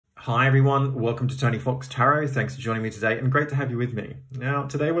Hi everyone, welcome to Tony Fox Tarot. Thanks for joining me today and great to have you with me. Now,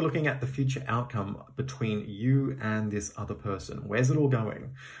 today we're looking at the future outcome between you and this other person. Where's it all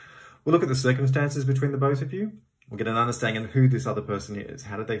going? We'll look at the circumstances between the both of you. We'll get an understanding of who this other person is.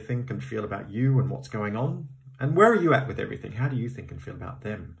 How do they think and feel about you and what's going on? And where are you at with everything? How do you think and feel about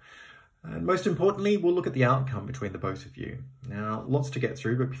them? And most importantly, we'll look at the outcome between the both of you. Now, lots to get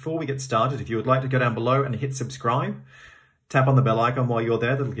through, but before we get started, if you would like to go down below and hit subscribe, tap on the bell icon while you're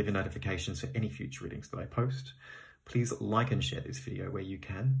there. That'll give you notifications for any future readings that I post. Please like and share this video where you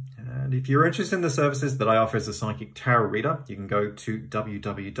can. And if you're interested in the services that I offer as a psychic tarot reader, you can go to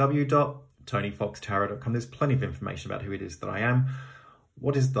www.tonyfoxtarot.com. There's plenty of information about who it is that I am,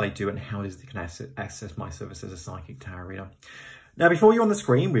 what it is that I do, and how it is that you can access my service as a psychic tarot reader. Now, before you on the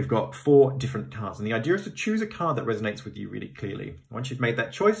screen, we've got 4 different cards. And the idea is to choose a card that resonates with you really clearly. Once you've made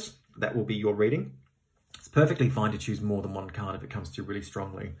that choice, that will be your reading. It's perfectly fine to choose more than one card if it comes through really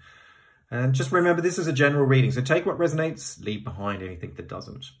strongly. And just remember, this is a general reading, so take what resonates, leave behind anything that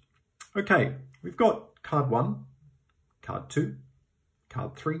doesn't. Okay, we've got card 1, card 2,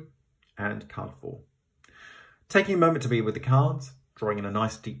 card 3, and card 4. Taking a moment to be with the cards, drawing in a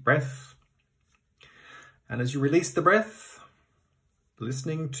nice deep breath. And as you release the breath,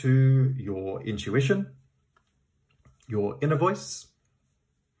 listening to your intuition, your inner voice,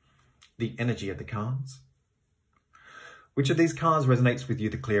 the energy of the cards. Which of these cards resonates with you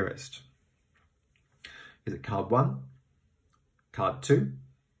the clearest? Is it card 1, card 2,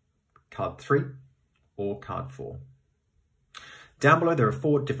 card 3, or card 4? Down below, there are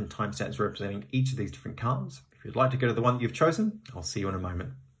 4 different timestamps representing each of these different cards. If you'd like to go to the one that you've chosen, I'll see you in a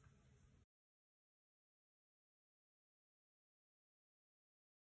moment.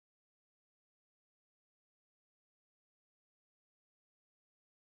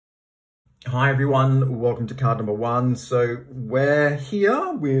 Hi everyone, welcome to card number 1. So we're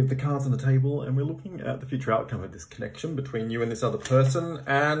here with the cards on the table and we're looking at the future outcome of this connection between you and this other person,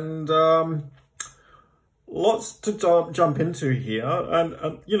 and lots to jump into here.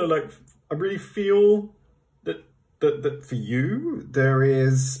 And you know, like, I really feel that for you there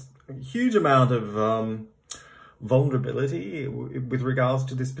is a huge amount of vulnerability with regards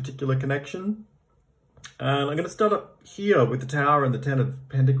to this particular connection. And I'm going to start up here with the Tower and the 10 of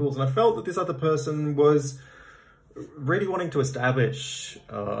Pentacles. And I felt that this other person was really wanting to establish, you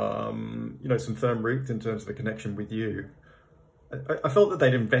know, some firm roots in terms of the connection with you. I felt that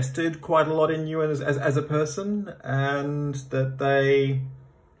they'd invested quite a lot in you as a person, and that they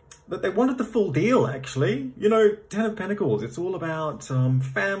wanted the full deal, actually. You know, 10 of Pentacles, it's all about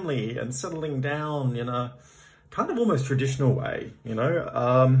family and settling down in a kind of almost traditional way, you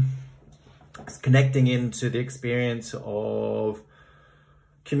know. It's connecting into the experience of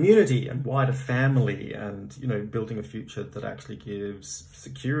community and wider family, and, you know, building a future that actually gives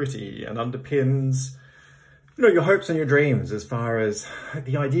security and underpins, you know, your hopes and your dreams, as far as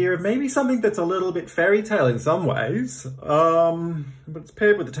the idea of maybe something that's a little bit fairy tale in some ways, but it's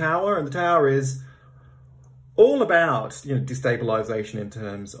paired with the Tower, and the Tower is all about, you know, destabilization in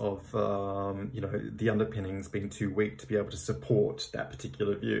terms of, you know, the underpinnings being too weak to be able to support that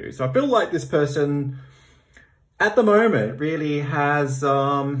particular view. So I feel like this person at the moment really has, you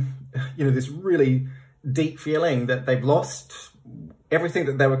know, this really deep feeling that they've lost everything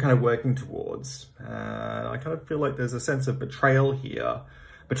that they were kind of working towards. I kind of feel like there's a sense of betrayal here,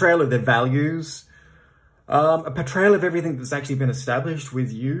 betrayal of their values, a betrayal of everything that's actually been established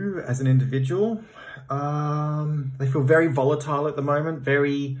with you as an individual. They feel very volatile at the moment,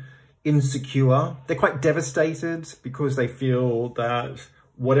 very insecure. They're quite devastated because they feel that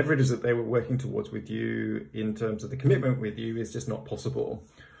whatever it is that they were working towards with you in terms of the commitment with you is just not possible.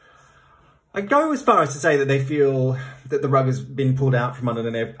 I go as far as to say that they feel that the rug has been pulled out from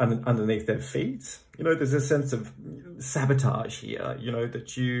underneath their feet. You know, there's a sense of sabotage here, you know,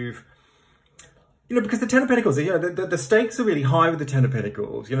 that you've, you know, because the 10 of Pentacles, you know, the stakes are really high with the 10 of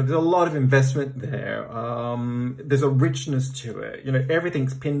Pentacles. You know, there's a lot of investment there. There's a richness to it. You know,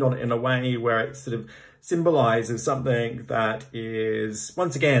 everything's pinned on it in a way where it sort of symbolizes something that is,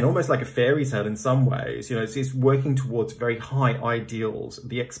 once again, almost like a fairy tale in some ways. You know, it's working towards very high ideals.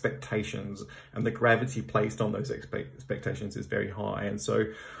 The expectations and the gravity placed on those expectations is very high. And so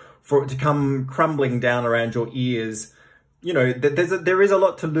for it to come crumbling down around your ears, you know, there is a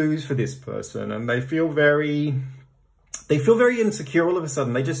lot to lose for this person, and they feel very insecure all of a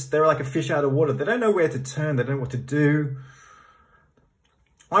sudden. They're like a fish out of water. They don't know where to turn. They don't know what to do.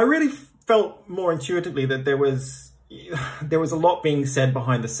 I really felt more intuitively that there was a lot being said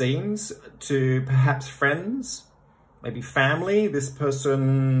behind the scenes to perhaps friends, maybe family. This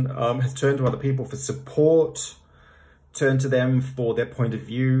person has turned to other people for support, turn to them for their point of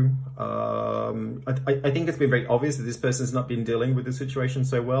view. I think it's been very obvious that this person's not been dealing with the situation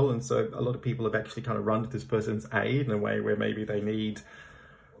so well, and so a lot of people have actually kind of run to this person's aid in a way where maybe they need,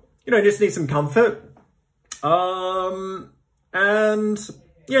 just need some comfort. And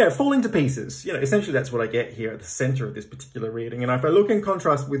yeah, falling to pieces. Essentially that's what I get here at the center of this particular reading. And if I look in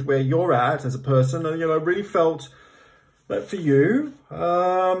contrast with where you're at as a person, and I really felt that for you,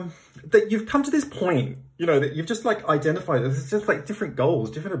 that you've come to this point, that you've just like identified that it's just like different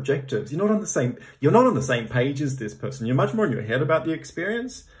goals, different objectives. You're not on the same page as this person. You're much more in your head about the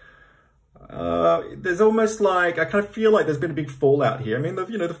experience. There's almost like, I kind of feel like there's been a big fallout here. I mean,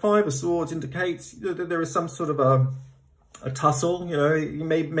 the Five of Swords indicates that there is some sort of a tussle,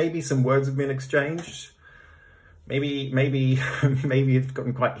 maybe some words have been exchanged. Maybe it's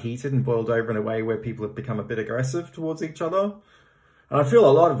gotten quite heated and boiled over in a way where people have become a bit aggressive towards each other. And I feel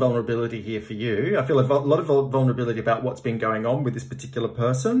a lot of vulnerability here for you. I feel a lot of vulnerability about what's been going on with this particular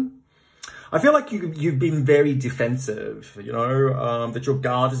person. I feel like you've been very defensive, that your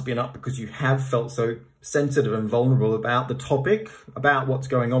guard has been up because you have felt so sensitive and vulnerable about the topic, about what's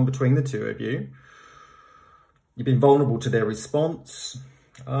going on between the two of you. You've been vulnerable to their response.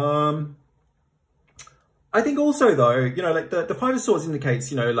 I think also though, like the Five of Swords indicates,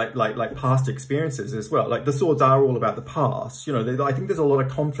 like past experiences as well. Like the swords are all about the past. I think there's a lot of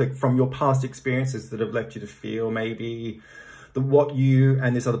conflict from your past experiences that have left you to feel maybe that what you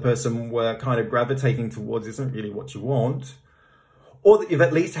and this other person were kind of gravitating towards isn't really what you want. Or that you've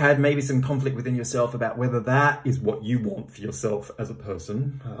at least had maybe some conflict within yourself about whether that is what you want for yourself as a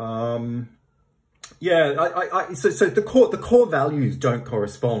person. Yeah, so the core values don't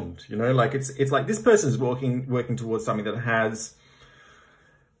correspond, like it's like this person's working towards something that has,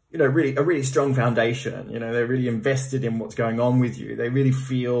 a really strong foundation. They're really invested in what's going on with you. They really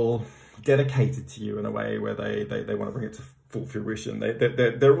feel dedicated to you in a way where they want to bring it to full fruition.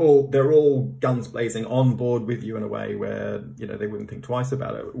 They're all guns blazing on board with you in a way where, they wouldn't think twice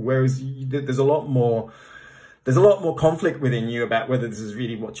about it. Whereas there's a lot more conflict within you about whether this is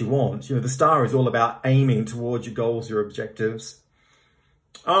really what you want. The Star is all about aiming towards your goals, your objectives.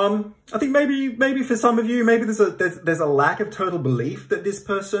 I think maybe for some of you, maybe there's a lack of total belief that this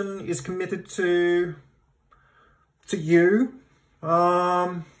person is committed to you.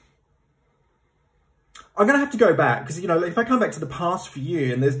 I'm gonna have to go back because if I come back to the past for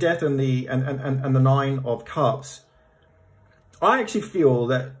you, and there's death and the Nine of Cups, I actually feel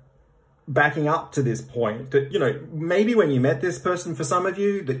that, backing up to this point, that maybe when you met this person, for some of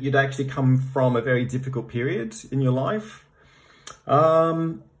you, that you'd actually come from a very difficult period in your life.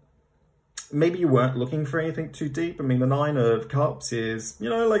 Maybe you weren't looking for anything too deep. I mean, the Nine of Cups is,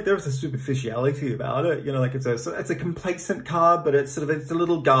 like there's a superficiality about it. Like it's a complacent card, but it's a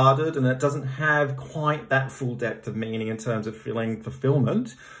little guarded, and it doesn't have quite that full depth of meaning in terms of feeling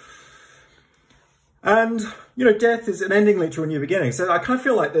fulfillment. And, death is an ending linked to a new beginning. So I kind of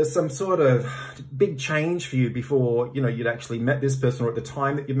feel like there's some sort of big change for you before, you'd actually met this person, or at the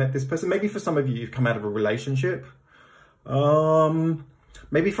time that you met this person. Maybe for some of you, you've come out of a relationship.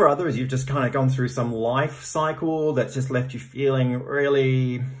 Maybe for others, you've just kind of gone through some life cycle that's just left you feeling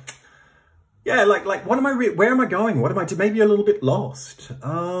really, yeah, like where am I going? What am I doing? Maybe a little bit lost.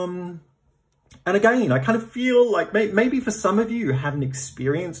 And again, I kind of feel like maybe for some of you, you haven't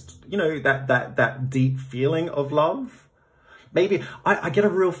experienced, that deep feeling of love. Maybe I get a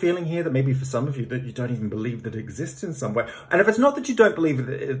real feeling here that maybe for some of you that you don't even believe that it exists in some way. And if it's not that you don't believe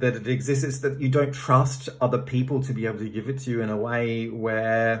that it exists, it's that you don't trust other people to be able to give it to you in a way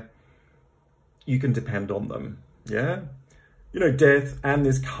where you can depend on them. Yeah. Death and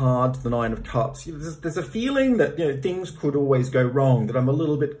this card, the Nine of Cups, there's a feeling that, things could always go wrong, that I'm a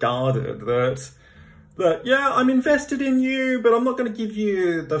little bit guarded, that, yeah, I'm invested in you, but I'm not going to give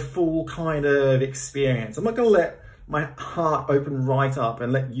you the full kind of experience. I'm not going to let my heart open right up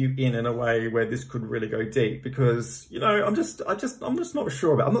and let you in a way where this could really go deep, because, I'm just not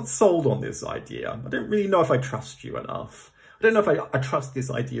sure about, I'm not sold on this idea. I don't really know if I trust you enough. I don't know if I trust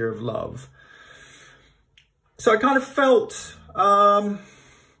this idea of love. So I kind of felt,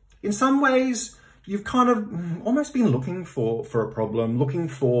 in some ways, you've kind of almost been looking for a problem, looking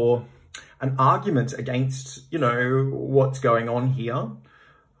for an argument against, what's going on here.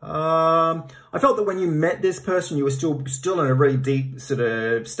 I felt that when you met this person, you were still in a really deep sort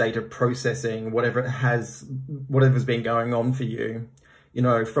of state of processing whatever's been going on for you,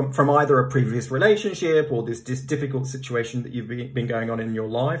 from either a previous relationship or this difficult situation that you've been going on in your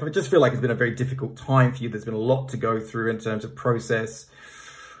life. I just feel like it's been a very difficult time for you. There's been a lot to go through in terms of process.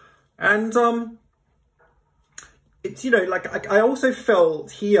 And, it's, like I also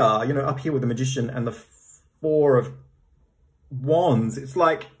felt here, up here with the Magician and the Four of Wands, it's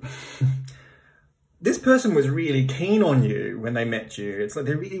like this person was really keen on you when they met you. It's like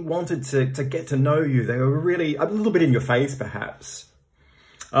they really wanted to get to know you. They were really a little bit in your face, perhaps.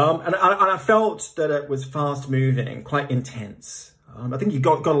 And I felt that it was fast moving, quite intense. I think you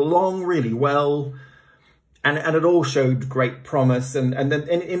got along really well, and it all showed great promise. And then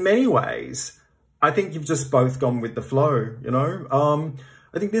in many ways, I think you've just both gone with the flow, you know.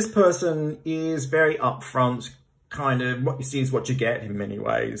 I think this person is very upfront, kind of what you see is what you get in many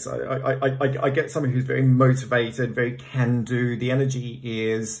ways. I get somebody who's very motivated, very can-do. The energy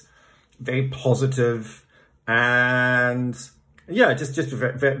is very positive, and yeah, just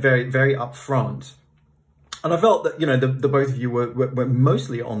very upfront. And I felt that, you know, the both of you were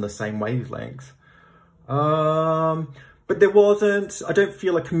mostly on the same wavelength. But there wasn't, I don't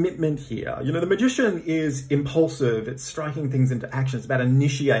feel a commitment here. You know, the Magician is impulsive. It's striking things into action. It's about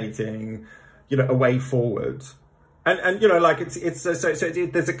initiating, you know, a way forward. And you know, like so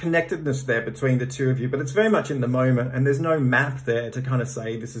there's a connectedness there between the two of you, but it's very much in the moment, and there's no map there to kind of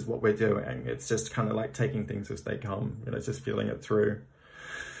say, this is what we're doing. It's just kind of like taking things as they come, you know, just feeling it through.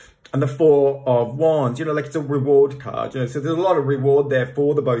 And the Four of Wands, you know, like it's a reward card, you know, so there's a lot of reward there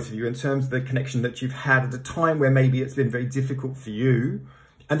for the both of you in terms of the connection that you've had at a time where maybe it's been very difficult for you,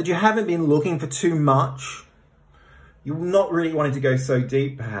 and that you haven't been looking for too much. You're not really wanting to go so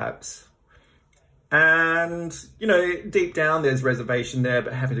deep, perhaps. And, you know, deep down there's reservation there,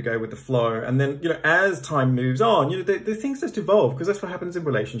 but happy to go with the flow. And then, you know, as time moves on, you know, the things just evolve, because that's what happens in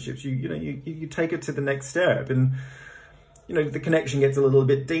relationships. You take it to the next step, and, you know, the connection gets a little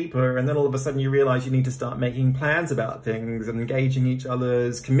bit deeper, and then all of a sudden you realize you need to start making plans about things and engaging each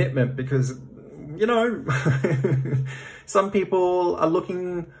other's commitment, because, you know, some people are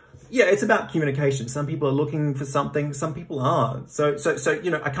looking... Yeah, it's about communication. Some people are looking for something, some people aren't. So,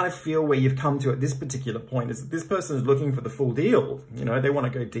 you know, I kind of feel where you've come to at this particular point is that this person is looking for the full deal. You know, they want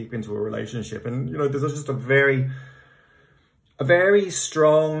to go deep into a relationship. And, you know, there's just a very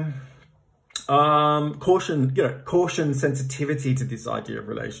strong caution, sensitivity to this idea of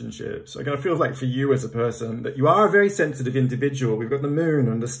relationships. So it kind of feels like for you as a person that you are a very sensitive individual. We've got the moon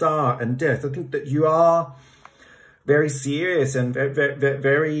and the star and death. I think that you are very serious and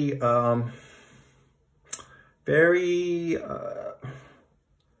very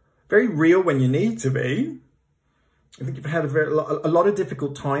real when you need to be. I think you've had a lot of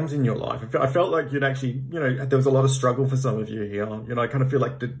difficult times in your life. I felt like you'd actually, you know, there was a lot of struggle for some of you here. You know, I kind of feel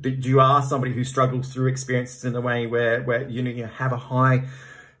like you are somebody who struggles through experiences in a way where you know, you have a high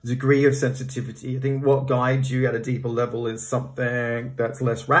degree of sensitivity. I think what guides you at a deeper level is something that's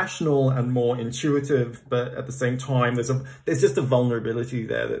less rational and more intuitive, but at the same time, there's just a vulnerability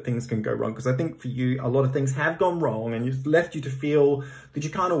there that things can go wrong. Because I think for you, a lot of things have gone wrong, and it's left you to feel that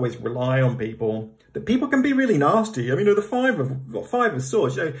you can't always rely on people. That people can be really nasty. I mean, the Five of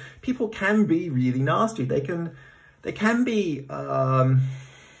Swords, you know, people can be really nasty. They can be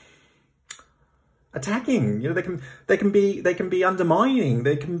attacking, you know, they can be undermining,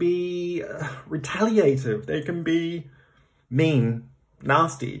 they can be retaliative, they can be mean,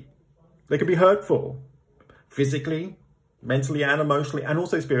 nasty, they can be hurtful, physically, mentally and emotionally, and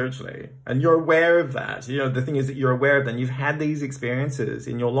also spiritually. And you're aware of that. You know, the thing is that you're aware of them. You've had these experiences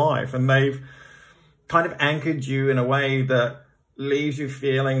in your life, and they've kind of anchored you in a way that leaves you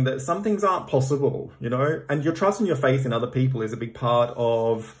feeling that some things aren't possible, you know, and your trust and your faith in other people is a big part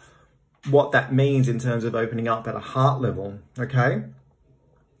of what that means in terms of opening up at a heart level. Okay.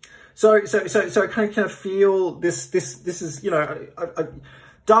 So I kind of feel this is, you know,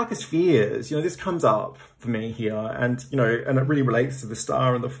 darkest fears, you know, this comes up for me here, and, you know, and it really relates to the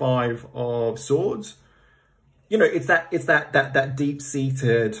Star and the Five of Swords. You know, it's that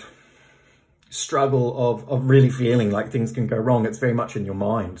deep-seated struggle of really feeling like things can go wrong. It's very much in your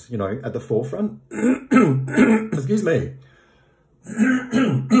mind, you know, at the forefront. Excuse me.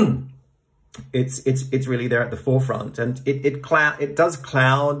 It's really there at the forefront, and it does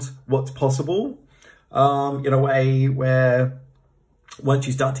cloud what's possible in a way where once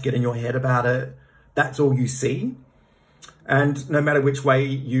you start to get in your head about it, that's all you see. And no matter which way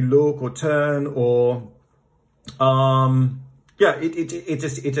you look or turn, or yeah, it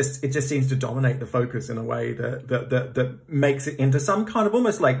just seems to dominate the focus in a way that makes it into some kind of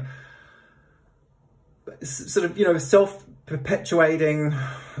almost like sort of, you know, self-perpetuating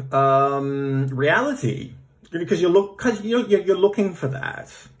reality, because you're looking for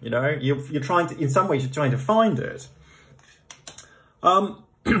that, you know, you're trying to, in some ways you're trying to find it.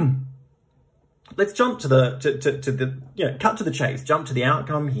 Let's jump to the you know, cut to the chase, jump to the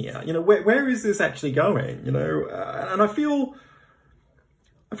outcome here. You know, where is this actually going? You know, and I feel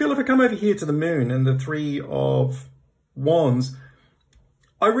if I come over here to the moon and the Three of Wands,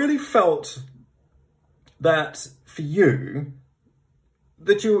 I really felt that for you,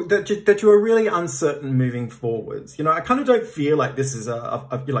 that you are really uncertain moving forwards. You know, I kind of don't feel like this is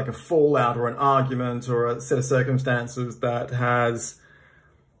like a fallout or an argument or a set of circumstances that has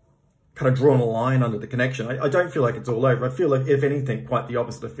kind of drawn a line under the connection. I don't feel like it's all over. I feel like, if anything, quite the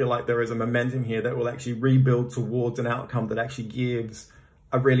opposite. I feel like there is a momentum here that will actually rebuild towards an outcome that actually gives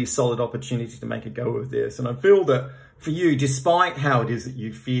a really solid opportunity to make a go of this. And I feel that for you, despite how it is that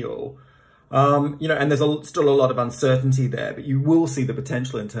you feel, you know, and there's still a lot of uncertainty there, but you will see the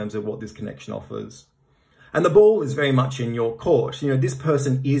potential in terms of what this connection offers. And the ball is very much in your court. You know, this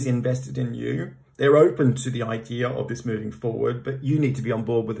person is invested in you. They're open to the idea of this moving forward, but you need to be on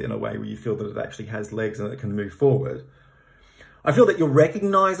board with it in a way where you feel that it actually has legs and it can move forward. I feel that you'll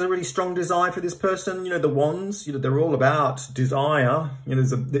recognize a really strong desire for this person. You know, the wands, you know, they're all about desire. You know,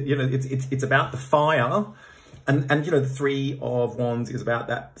 it's about the fire. And you know, the Three of Wands is about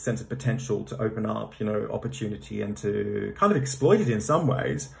that sense of potential to open up, you know, opportunity and to kind of exploit it in some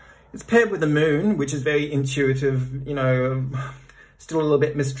ways. It's paired with the Moon, which is very intuitive, you know, still a little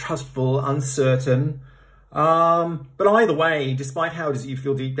bit mistrustful, uncertain. But either way, despite how it is you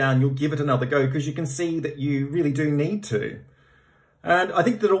feel deep down, you'll give it another go because you can see that you really do need to. And I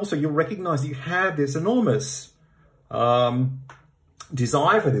think that also you'll recognize that you have this enormous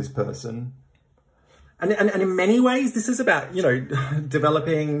desire for this person. And in many ways, this is about, you know,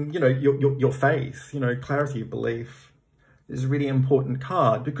 developing, you know, your faith, you know, clarity of belief is a really important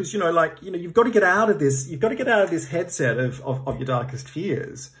card because, you know, like, you know, you've got to get out of this headset of your darkest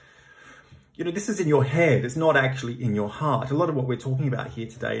fears. You know, this is in your head. It's not actually in your heart. A lot of what we're talking about here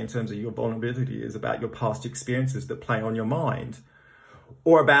today in terms of your vulnerability is about your past experiences that play on your mind,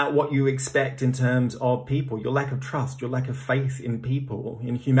 or about what you expect in terms of people, your lack of trust, your lack of faith in people,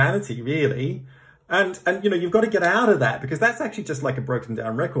 in humanity, really. And you know, you've got to get out of that because that's actually just like a broken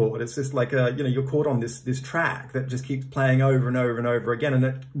down record. It's just like you know, you're caught on this track that just keeps playing over and over and over again, and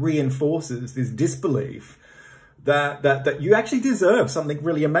it reinforces this disbelief that you actually deserve something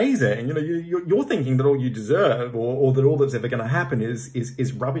really amazing. You know, you're thinking that all you deserve, or that all that's ever going to happen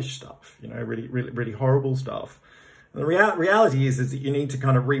is rubbish stuff. You know, really horrible stuff. And the reality is that you need to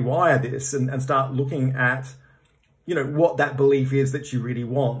kind of rewire this and start looking at, you know, what that belief is that you really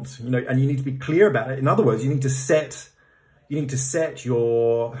want, you know, and you need to be clear about it. In other words, you need to set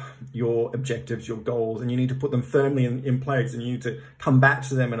your objectives, your goals, and you need to put them firmly in place, and you need to come back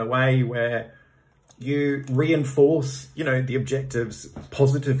to them in a way where you reinforce, you know, the objectives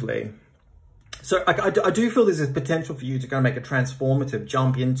positively. So I do feel there's a potential for you to kind of make a transformative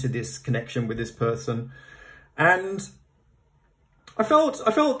jump into this connection with this person. And I felt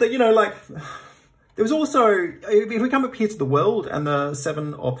that, you know, like, there was also, if we come up here to the World and the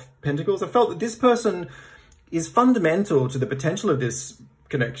Seven of Pentacles, I felt that this person is fundamental to the potential of this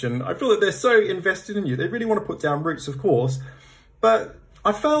connection. I feel that they're so invested in you. They really want to put down roots, of course. But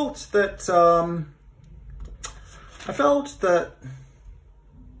I felt that,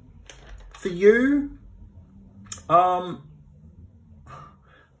 for you,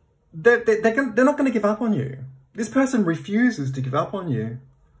 they're not going to give up on you. This person refuses to give up on you.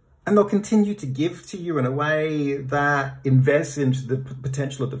 And they'll continue to give to you in a way that invests into the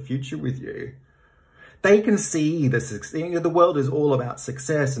potential of the future with you. They can see this, you know, the world is all about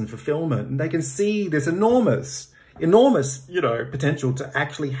success and fulfillment. And they can see this enormous, you know, potential to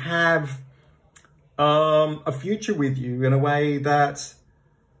actually have a future with you in a way that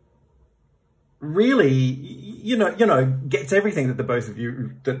really, you know, gets everything that the both of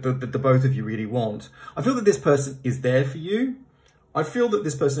you really want. I feel that this person is there for you. I feel that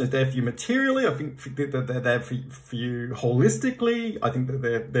this person is there for you materially. I think that they're there for you holistically. I think that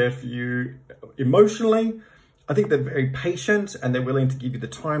they're there for you emotionally. I think they're very patient and they're willing to give you the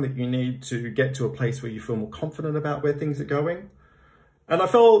time that you need to get to a place where you feel more confident about where things are going. And I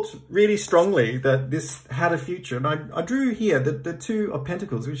felt really strongly that this had a future. And I drew here the Two of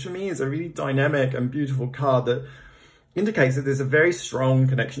Pentacles, which for me is a really dynamic and beautiful card that indicates that there's a very strong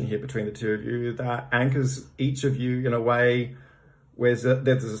connection here between the two of you that anchors each of you in a way where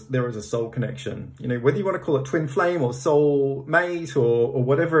there is a soul connection. You know, whether you want to call it twin flame or soul mate or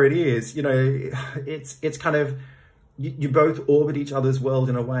whatever it is, you know, it's kind of, you both orbit each other's world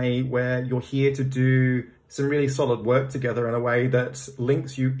in a way where you're here to do some really solid work together in a way that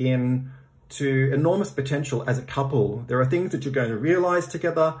links you in to enormous potential as a couple. There are things that you're going to realize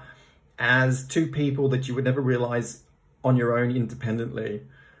together as two people that you would never realize on your own independently.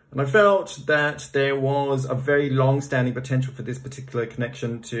 And I felt that there was a very long-standing potential for this particular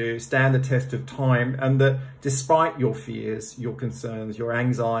connection to stand the test of time, and that despite your fears, your concerns, your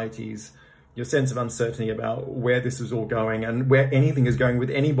anxieties, your sense of uncertainty about where this is all going and where anything is going with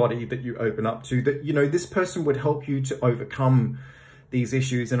anybody that you open up to, that, you know, this person would help you to overcome these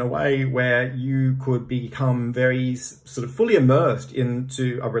issues in a way where you could become very sort of fully immersed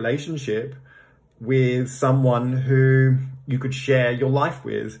into a relationship with someone who you could share your life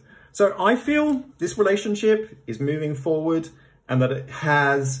with. So I feel this relationship is moving forward and that it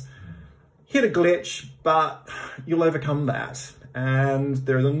has hit a glitch, but you'll overcome that. And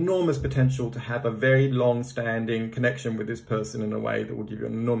there is enormous potential to have a very long-standing connection with this person in a way that will give you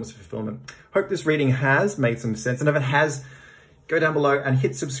enormous fulfillment. Hope this reading has made some sense. And if it has, go down below and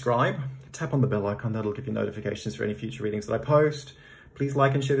hit subscribe. Tap on the bell icon. That'll give you notifications for any future readings that I post. Please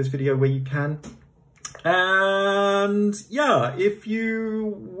like and share this video where you can. And yeah, if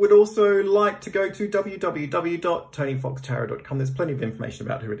you would also like to go to www.tonyfoxtarot.com, there's plenty of information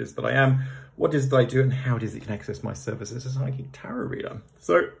about who it is that I am, what it is that I do, and how it is that you can access my services as a psychic tarot reader.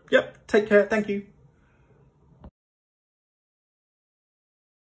 So, yep, take care. Thank you.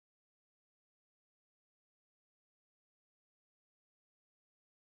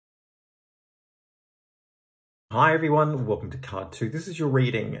 Hi everyone, welcome to card 2. This is your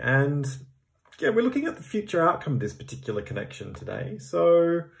reading, and yeah, we're looking at the future outcome of this particular connection today.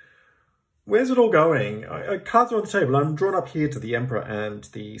 So where's it all going? Cards are on the table. I'm drawn up here to the Emperor and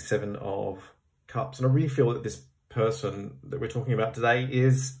the Seven of Cups, and I really feel that this person that we're talking about today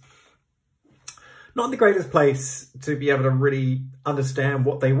is not in the greatest place to be able to really understand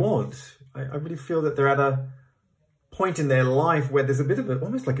what they want. I really feel that they're at a point in their life where there's a bit of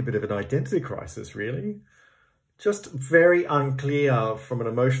almost like a bit of an identity crisis, really. Just very unclear from an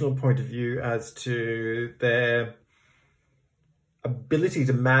emotional point of view as to their ability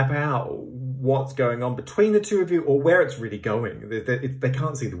to map out what's going on between the two of you or where it's really going. They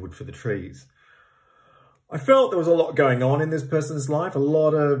can't see the wood for the trees. I felt there was a lot going on in this person's life, a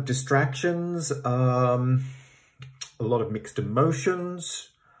lot of distractions, a lot of mixed emotions.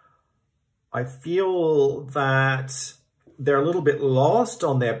 I feel that they're a little bit lost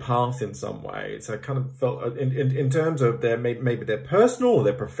on their path in some ways. I kind of felt in terms of their maybe their personal or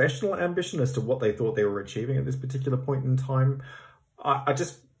their professional ambition as to what they thought they were achieving at this particular point in time. I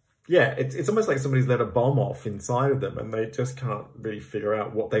just, yeah, it's almost like somebody's let a bomb off inside of them and they just can't really figure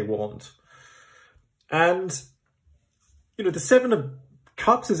out what they want. And, you know, the Seven of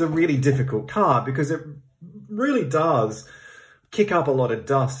Cups is a really difficult card because it really does kick up a lot of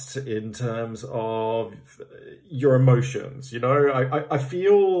dust in terms of your emotions. You know, I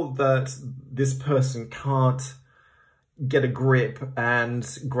feel that this person can't get a grip and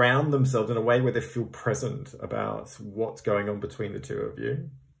ground themselves in a way where they feel present about what's going on between the two of you.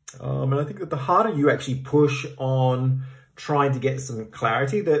 And I think that the harder you actually push on trying to get some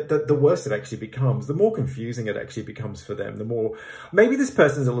clarity, the worse it actually becomes, the more confusing it actually becomes for them, the more, maybe this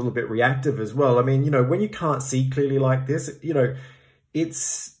person's a little bit reactive as well. I mean, you know, when you can't see clearly like this, you know,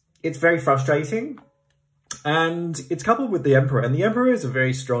 it's very frustrating, and it's coupled with the Emperor, and the Emperor is a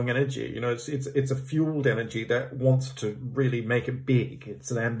very strong energy. You know, it's a fueled energy that wants to really make it big.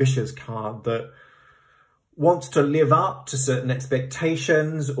 It's an ambitious card that wants to live up to certain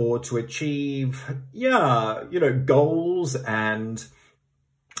expectations or to achieve, yeah, you know, goals and,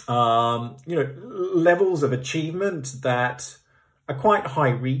 you know, levels of achievement that are quite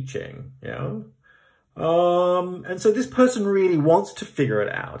high reaching, you know. And so this person really wants to figure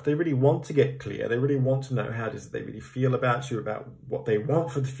it out. They really want to get clear. They really want to know how it is that they really feel about you, about what they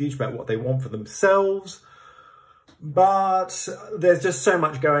want for the future, about what they want for themselves. But there's just so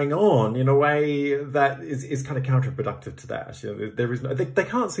much going on in a way that is kind of counterproductive to that. You know, there is no, they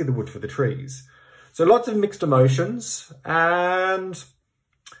can't see the wood for the trees. So lots of mixed emotions. And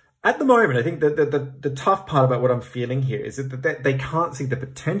at the moment, I think that the tough part about what I'm feeling here is that they can't see the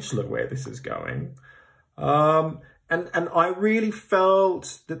potential of where this is going. And I really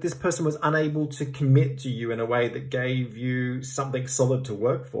felt that this person was unable to commit to you in a way that gave you something solid to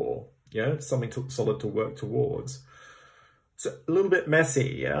work for. Yeah, something solid to work towards. So a little bit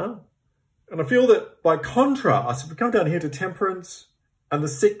messy, yeah? And I feel that by contrast, if we come down here to Temperance and the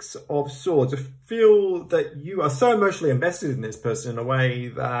Six of Swords, I feel that you are so emotionally invested in this person in a way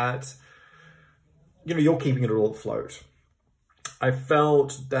that, you know, you're keeping it all afloat. I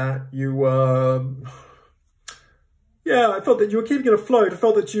felt that you were... Yeah, I felt that you were keeping it afloat. I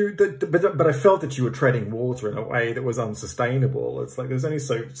felt that but I felt that you were treading water in a way that was unsustainable. It's like there's only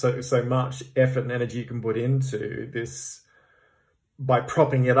so much effort and energy you can put into this by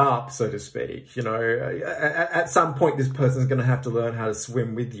propping it up, so to speak. You know, at some point, this person's going to have to learn how to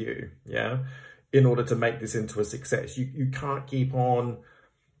swim with you, yeah, in order to make this into a success. You can't keep on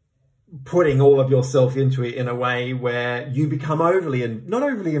putting all of yourself into it in a way where you become overly, and not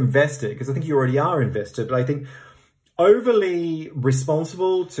overly invested, because I think you already are invested, but I think overly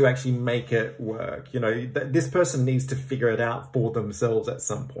responsible to actually make it work. You know, this person needs to figure it out for themselves at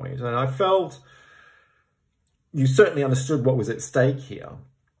some point. And I felt you certainly understood what was at stake here.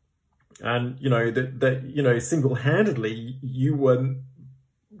 And, you know, that you know, single-handedly, you were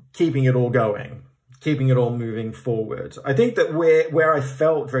keeping it all going, keeping it all moving forward. I think that where I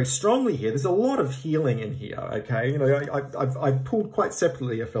felt very strongly here, there's a lot of healing in here, okay? You know, I pulled quite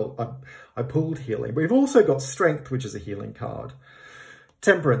separately, I pulled healing. But we've also got strength, which is a healing card.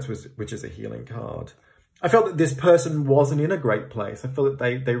 Temperance, which is a healing card. I felt that this person wasn't in a great place. I felt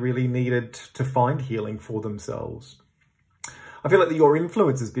that they really needed to find healing for themselves. I feel like that your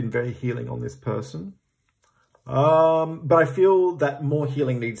influence has been very healing on this person. But I feel that more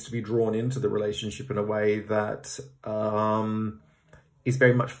healing needs to be drawn into the relationship in a way that is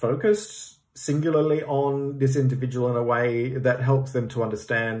very much focused singularly on this individual in a way that helps them to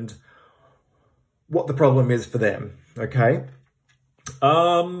understand what the problem is for them, okay?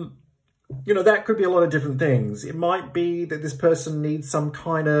 You know, that could be a lot of different things. It might be that this person needs some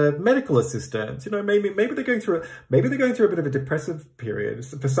kind of medical assistance. You know, maybe they're going through a bit of a depressive period.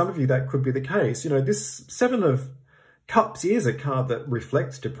 So for some of you, that could be the case. You know, this Seven of Cups is a card that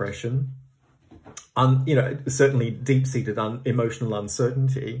reflects depression. You know, certainly deep-seated emotional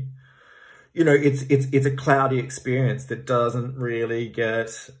uncertainty. You know, it's a cloudy experience that doesn't really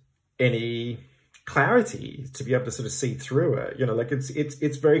get any clarity to be able to sort of see through it. You know, like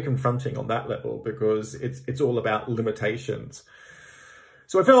it's very confronting on that level, because it's all about limitations.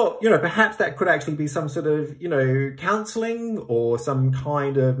 So I felt, you know, perhaps that could actually be some sort of, you know, counseling or some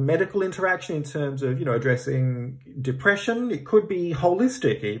kind of medical interaction in terms of, you know, addressing depression. It could be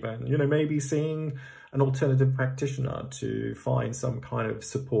holistic even, you know, maybe seeing an alternative practitioner to find some kind of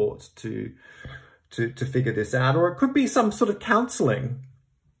support to figure this out. Or it could be some sort of counseling.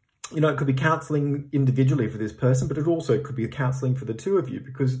 You know, it could be counselling individually for this person, but it also could be counselling for the two of you,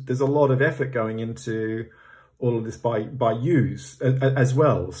 because there's a lot of effort going into all of this by yous as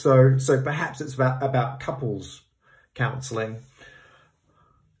well. So perhaps it's about couples counselling.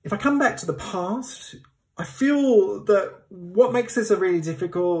 If I come back to the past, I feel that what makes this a really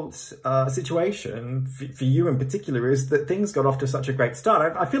difficult situation for you in particular is that things got off to such a great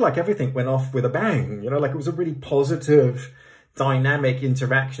start. I feel like everything went off with a bang. You know, like it was a really positive, dynamic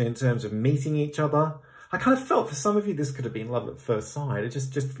interaction in terms of meeting each other. I kind of felt for some of you this could have been love at first sight. It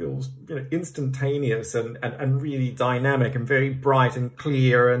just feels, you know, instantaneous and really dynamic and very bright and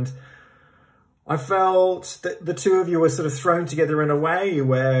clear. And I felt that the two of you were sort of thrown together in a way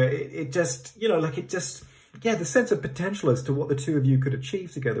where it just, you know, like it just, yeah, the sense of potential as to what the two of you could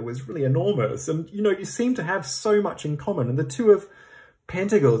achieve together was really enormous. And, you know, you seem to have so much in common. And the Two of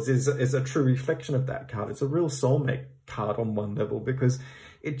Pentacles is a true reflection of that card. It's a real soulmate card on one level, because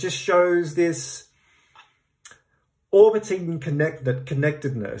it just shows this orbiting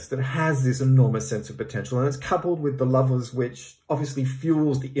connectedness that has this enormous sense of potential, and it's coupled with the Lovers, which obviously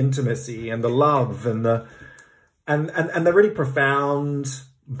fuels the intimacy and the love and the really profound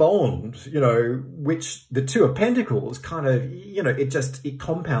bond, you know, which the Two of Pentacles kind of, you know, it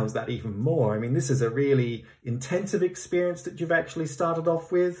compounds that even more. I mean, this is a really intensive experience that you've actually started off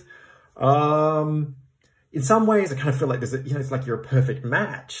with. In some ways, I kind of feel like there's a, you know, it's like you're a perfect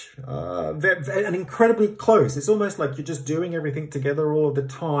match, and incredibly close. It's almost like you're just doing everything together all of the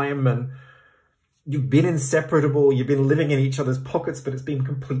time, and you've been inseparable. You've been living in each other's pockets, but it's been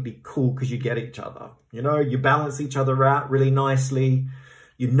completely cool because you get each other. You know, you balance each other out really nicely.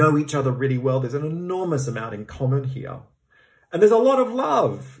 You know each other really well. There's an enormous amount in common here. And there's a lot of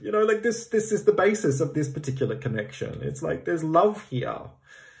love. You know, like this is the basis of this particular connection. It's like there's love here.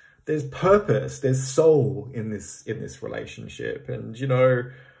 There's purpose, there's soul in this relationship. And, you know,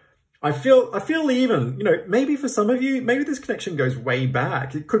 I feel even, you know, maybe for some of you, maybe this connection goes way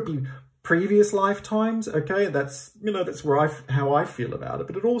back. It could be previous lifetimes, okay? That's, you know, that's how I feel about it.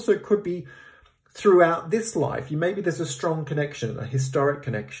 But it also could be throughout this life. Maybe there's a strong connection, a historic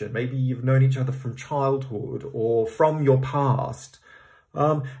connection. Maybe you've known each other from childhood or from your past.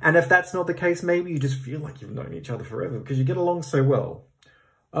 And if that's not the case, maybe you just feel like you've known each other forever because you get along so well.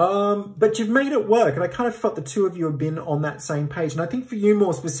 But you've made it work, and I kind of felt the two of you have been on that same page. And I think for you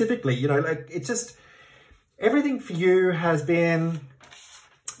more specifically, you know, like it's just, everything for you has been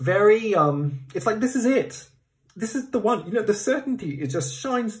very, it's like, this is it. This is the one, you know, the certainty, it just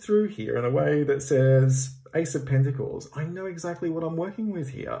shines through here in a way that says, Ace of Pentacles, I know exactly what I'm working with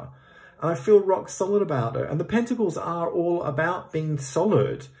here. And I feel rock solid about it. And the Pentacles are all about being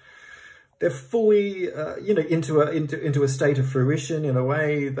solid. they're fully, you know, into a state of fruition in a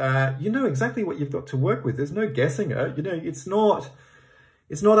way that you know exactly what you've got to work with. There's no guessing it. You know, it's not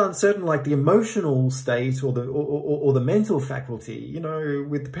uncertain like the emotional state or the mental faculty. You know,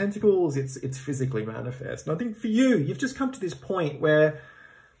 with the Pentacles, it's physically manifest. And I think for you, you've just come to this point where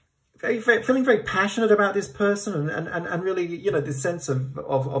feeling very passionate about this person and really, you know, this sense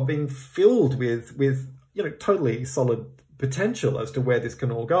of being filled with, you know, totally solid potential as to where this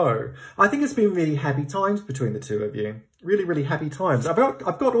can all go. I think it's been really happy times between the two of you. Really, really happy times. I've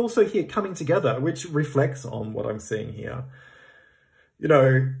got also here coming together, which reflects on what I'm seeing here. You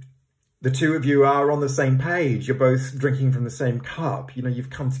know, the two of you are on the same page. You're both drinking from the same cup. You know,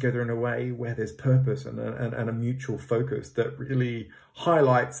 you've come together in a way where there's purpose and a mutual focus that really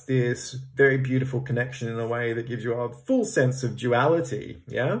highlights this very beautiful connection in a way that gives you a full sense of duality.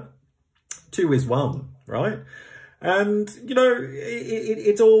 Yeah, two is one, right? And, you know,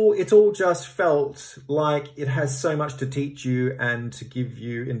 it's all just felt like it has so much to teach you and to give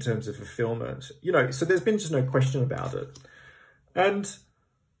you in terms of fulfillment. You know, so there's been just no question about it. And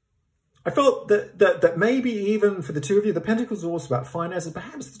I felt that maybe even for the two of you, the Pentacles are also about finances.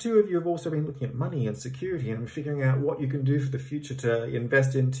 Perhaps the two of you have also been looking at money and security and figuring out what you can do for the future to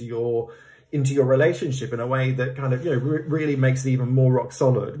invest into your relationship in a way that kind of, you know, really makes it even more rock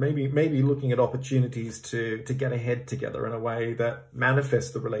solid. Maybe looking at opportunities to get ahead together in a way that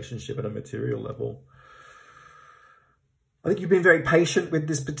manifests the relationship at a material level. I think you've been very patient with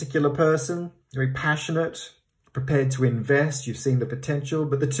this particular person, very passionate, prepared to invest. You've seen the potential,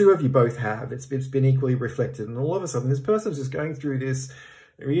 but the two of you both have. It's been equally reflected. And all of a sudden, this person's just going through this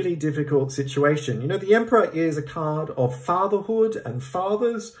really difficult situation. You know, the Emperor is a card of fatherhood and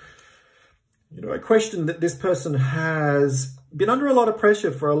fathers. You know, a question that this person has been under a lot of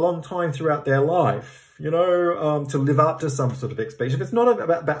pressure for a long time throughout their life, you know, to live up to some sort of expectation. It's not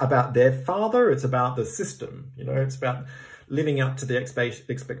about their father, it's about the system. You know, it's about living up to the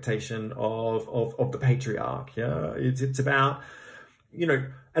expectation of the patriarch. Yeah, it's about, you know,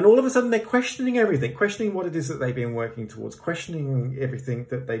 and all of a sudden they're questioning everything, questioning what it is that they've been working towards, questioning everything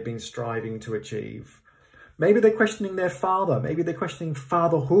that they've been striving to achieve. Maybe they're questioning their father. Maybe they're questioning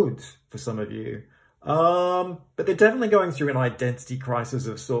fatherhood for some of you. But they're definitely going through an identity crisis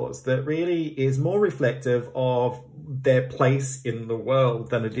of sorts that really is more reflective of their place in the world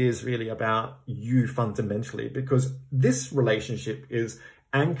than it is really about you fundamentally, because this relationship is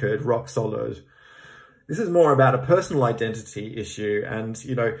anchored rock solid. This is more about a personal identity issue. And,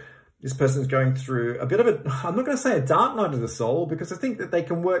 you know, this person's going through a bit of a, I'm not going to say a dark night of the soul, because I think that they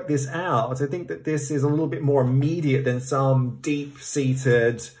can work this out. I think that this is a little bit more immediate than some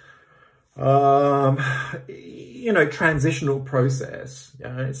deep-seated, you know, transitional process.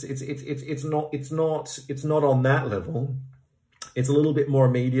 Yeah, it's not on that level. It's a little bit more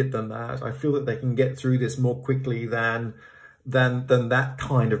immediate than that. I feel that they can get through this more quickly than that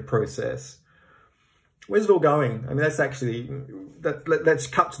kind of process. Where's it all going? I mean, that's actually, let's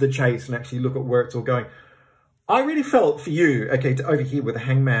cut to the chase and actually look at where it's all going. I really felt for you, okay, over here with the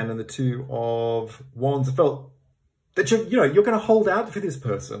Hangman and the Two of Wands, I felt that you're going to hold out for this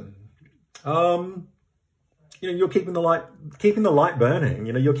person. You know, you're keeping the light burning.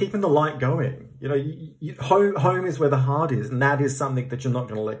 You know, you're keeping the light going. You know, home is where the heart is, and that is something that you're not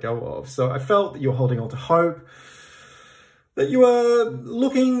going to let go of. So I felt that you're holding on to hope, that you are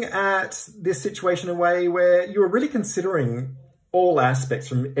looking at this situation in a way where you are really considering all aspects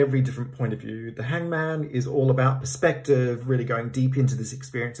from every different point of view. The Hangman is all about perspective, really going deep into this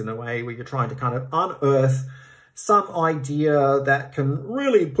experience in a way where you're trying to kind of unearth some idea that can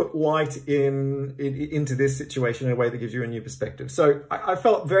really put light into this situation in a way that gives you a new perspective. So I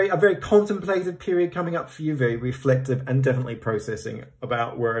felt a very contemplative period coming up for you, very reflective and definitely processing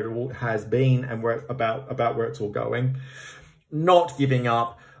about where it all has been and about where it's all going. Not giving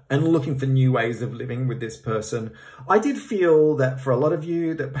up and looking for new ways of living with this person. I did feel that for a lot of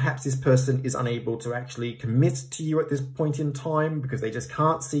you that perhaps this person is unable to actually commit to you at this point in time because they just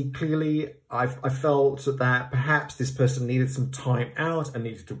can't see clearly. I felt that perhaps this person needed some time out and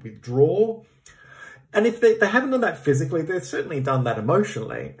needed to withdraw. And if they haven't done that physically, they've certainly done that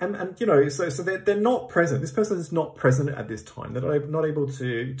emotionally. And you know, so they're not present. This person is not present at this time. They're not able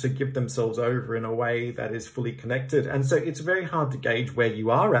to give themselves over in a way that is fully connected. And so it's very hard to gauge where you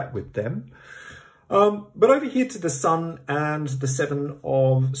are at with them. But over here to the Sun and the Seven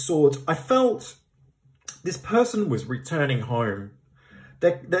of Swords, I felt this person was returning home.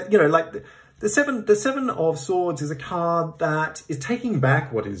 That you know, like the Seven of Swords is a card that is taking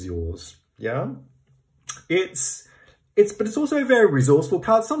back what is yours. Yeah. It's but it's also a very resourceful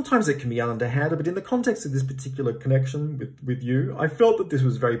card. Sometimes it can be underhanded, but in the context of this particular connection with you, I felt that this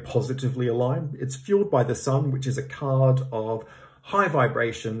was very positively aligned. It's fueled by the Sun, which is a card of high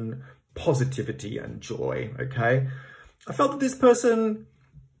vibration, positivity, and joy, okay? I felt that this person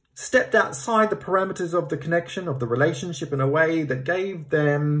stepped outside the parameters of the connection, of the relationship, in a way that gave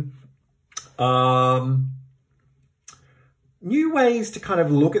them new ways to kind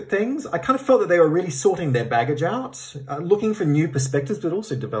of look at things. I kind of felt that they were really sorting their baggage out, looking for new perspectives, but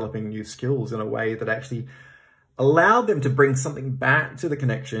also developing new skills in a way that actually allowed them to bring something back to the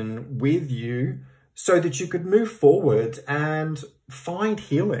connection with you so that you could move forward and find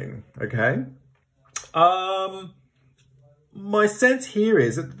healing, okay? My sense here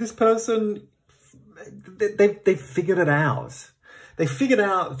is that this person, they've figured it out. They figured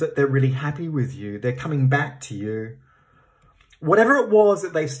out that they're really happy with you. They're coming back to you. Whatever it was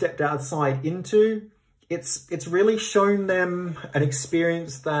that they stepped outside into, it's really shown them an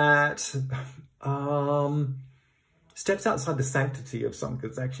experience that steps outside the sanctity of something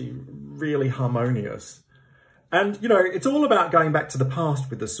that's actually really harmonious. And, you know, it's all about going back to the past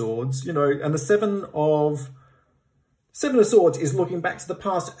with the swords, you know, and the Seven of Swords is looking back to the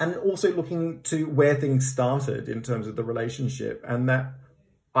past and also looking to where things started in terms of the relationship, and that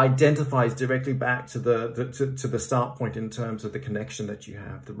identifies directly back to the start point in terms of the connection that you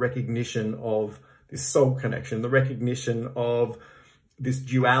have, the recognition of this soul connection, the recognition of this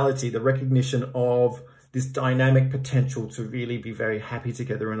duality, the recognition of this dynamic potential to really be very happy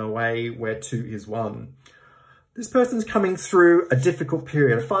together in a way where two is one. This person's coming through a difficult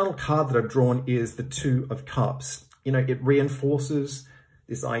period. A final card that I've drawn is the Two of Cups. You know, it reinforces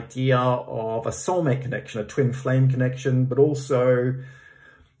this idea of a soulmate connection, a twin flame connection, but also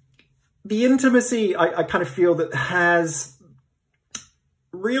the intimacy, I kind of feel, that has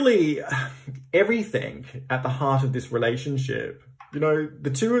really everything at the heart of this relationship. You know,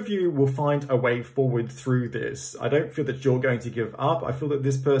 the two of you will find a way forward through this. I don't feel that you're going to give up. I feel that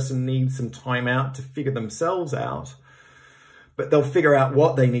this person needs some time out to figure themselves out, but they'll figure out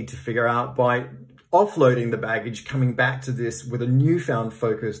what they need to figure out by offloading the baggage, coming back to this with a newfound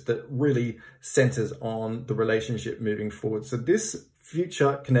focus that really centers on the relationship moving forward. So this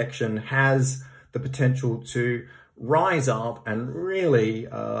future connection has the potential to rise up and really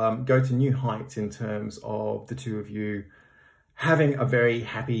go to new heights in terms of the two of you having a very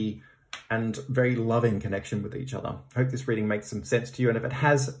happy and very loving connection with each other. I hope this reading makes some sense to you, and if it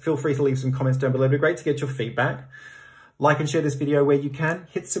has, feel free to leave some comments down below. It'd be great to get your feedback. Like and share this video where you can.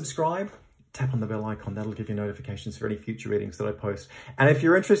 Hit subscribe. Tap on the bell icon. That'll give you notifications for any future readings that I post. And if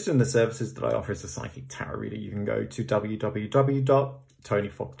you're interested in the services that I offer as a psychic tarot reader, you can go to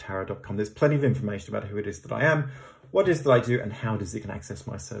www.tonyfoxtarot.com. There's plenty of information about who it is that I am, what it is that I do, and how it is you can access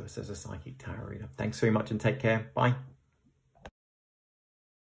my service as a psychic tarot reader. Thanks very much and take care. Bye.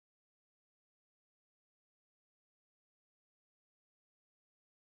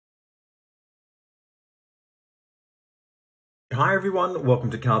 Hi everyone, welcome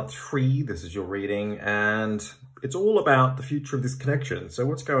to card 3. This is your reading, and it's all about the future of this connection. So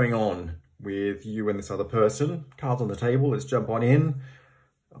what's going on with you and this other person? Cards on the table, let's jump on in.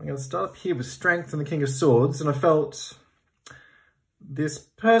 I'm going to start up here with Strength and the King of Swords, and I felt this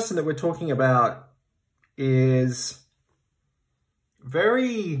person that we're talking about is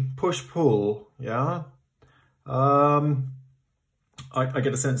very push-pull, yeah? I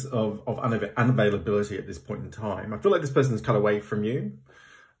get a sense of unavailability at this point in time. I feel like this person's cut away from you.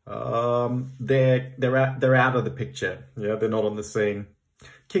 They're out of the picture. Yeah, they're not on the scene.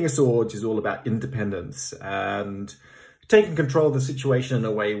 King of Swords is all about independence and taking control of the situation in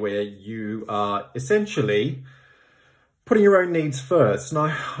a way where you are essentially putting your own needs first. And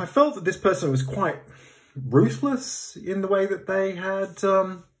I felt that this person was quite ruthless in the way that they had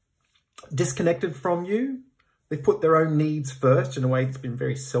disconnected from you. They put their own needs first in a way that's been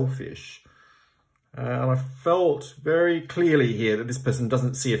very selfish. And I felt very clearly here that this person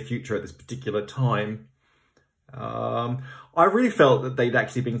doesn't see a future at this particular time. I really felt that they'd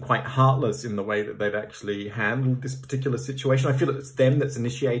actually been quite heartless in the way that they'd actually handled this particular situation. I feel that it's them that's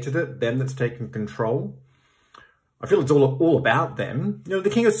initiated it, them that's taken control. I feel it's all about them. You know, the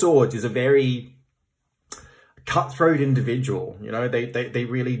King of Swords is a very cutthroat individual. You know, they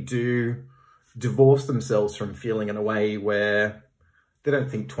really do divorce themselves from feeling in a way where they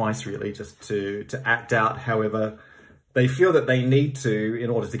don't think twice really, just to act out however they feel that they need to in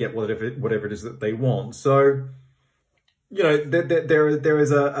order to get whatever it is that they want. So, you know, there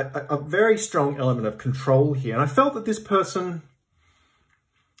is a very strong element of control here. And I felt that this person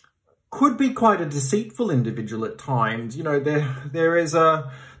could be quite a deceitful individual at times. You know, there is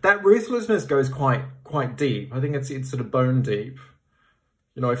that ruthlessness goes quite quite deep. I think it's sort of bone deep.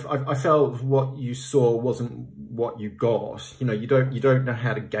 You know, I felt what you saw wasn't what you got. You know, you don't know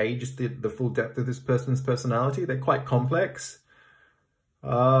how to gauge the full depth of this person's personality. They're quite complex. You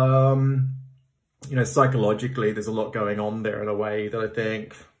know, psychologically, there's a lot going on there in a way that I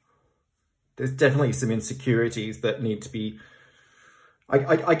think there's definitely some insecurities that need to be,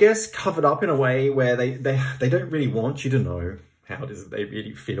 I guess, covered up in a way where they don't really want you to know how it is that they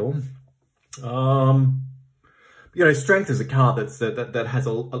really feel. You know, strength is a card that has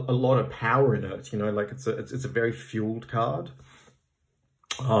a lot of power in it. You know, like it's a very fueled card.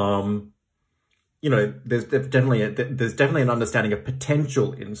 You know, there's definitely an understanding of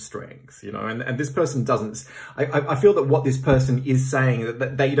potential in strength. You know, and this person doesn't. I feel that what this person is saying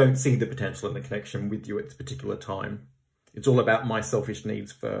that they don't see the potential in the connection with you at this particular time. It's all about my selfish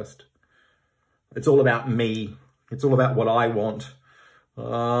needs first. It's all about me. It's all about what I want.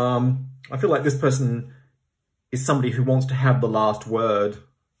 I feel like this person is somebody who wants to have the last word.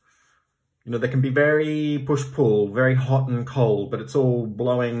 You know, they can be very push-pull, very hot and cold, but it's all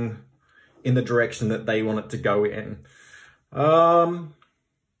blowing in the direction that they want it to go in. Yeah,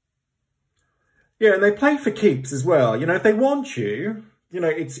 and they play for keeps as well. You know, if they want you, you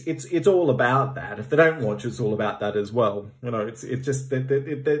know, it's all about that. If they don't want you, it's all about that as well. You know, it's just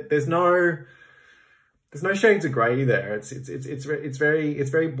there's no shades of grey there. It's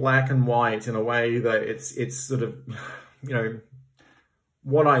very black and white in a way that it's sort of, you know,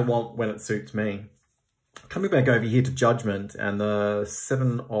 what I want when it suits me. Coming back over here to Judgment and the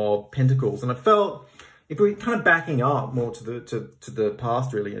Seven of Pentacles, and I felt if we're kind of backing up more to the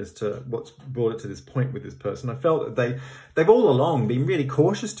past really as to what's brought it to this point with this person, I felt that they've all along been really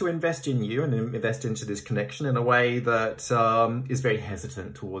cautious to invest in you and invest into this connection in a way that is very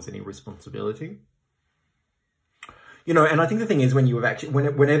hesitant towards any responsibility. You know, and I think the thing is when you have actually,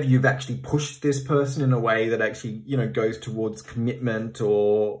 whenever you've actually pushed this person in a way that actually, you know, goes towards commitment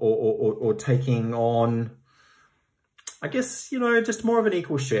or taking on, I guess, you know, just more of an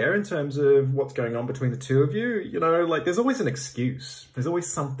equal share in terms of what's going on between the two of you, you know, like there's always an excuse. There's always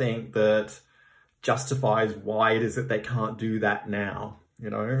something that justifies why it is that they can't do that now, you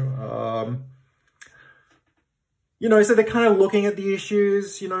know. You know, so they're kind of looking at the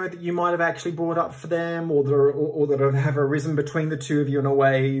issues, you know, that you might have actually brought up for them or that have arisen between the two of you in a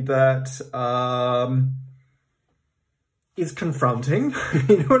way that is confronting.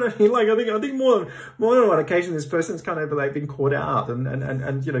 You know what I mean? Like, I think more than one occasion, this person's kind of like been caught out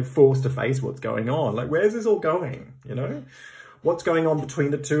and you know, forced to face what's going on. Like, where's this all going? You know, what's going on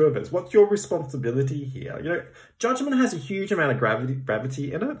between the two of us? What's your responsibility here? You know, Judgment has a huge amount of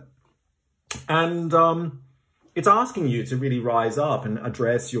gravity in it. And, it's asking you to really rise up and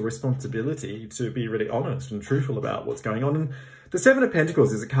address your responsibility to be really honest and truthful about what's going on. And the Seven of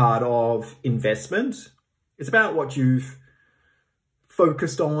Pentacles is a card of investment. It's about what you've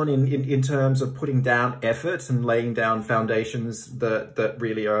focused on in terms of putting down effort and laying down foundations that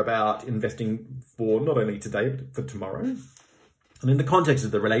really are about investing for not only today, but for tomorrow. And in the context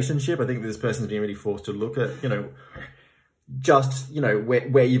of the relationship, I think this person's been really forced to look at, you know, just, you know,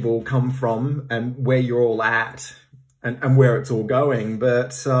 where you've all come from and where you're all at and where it's all going.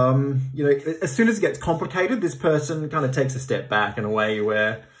 But, you know, as soon as it gets complicated, this person kind of takes a step back in a way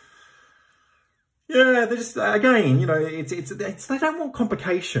where, yeah, they're just, again, you know, it's they don't want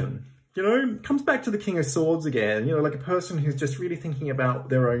complication. You know, it comes back to the King of Swords again, you know, like a person who's just really thinking about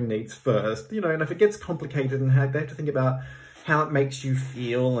their own needs first, you know, and if it gets complicated and they have to think about how it makes you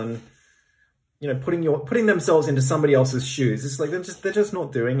feel and, you know, putting themselves into somebody else's shoes. It's like they're just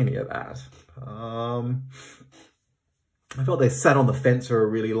not doing any of that. I felt they sat on the fence for a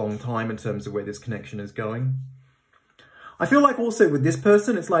really long time in terms of where this connection is going. I feel like also with this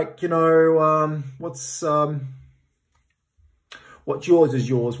person, it's like, you know, what's yours is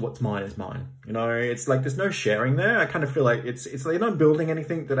yours, what's mine is mine. You know, it's like there's no sharing there. I kind of feel like it's like you're not building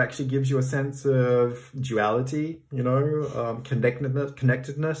anything that actually gives you a sense of duality, you know,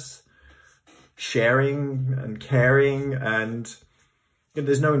 connectedness. Sharing and caring, and you know,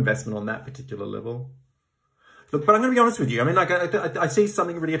 there's no investment on that particular level. Look, but I'm going to be honest with you. I mean, like I see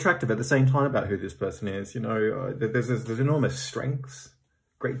something really attractive at the same time about who this person is. You know, there's enormous strengths,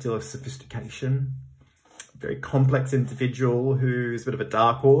 great deal of sophistication, very complex individual who's a bit of a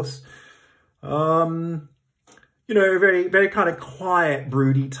dark horse. You know, very kind of quiet,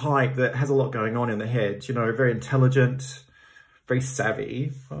 broody type that has a lot going on in the head. You know, very intelligent. Very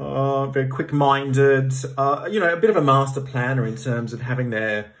savvy, very quick-minded, you know, a bit of a master planner in terms of having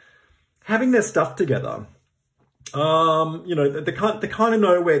their stuff together. You know, they kind of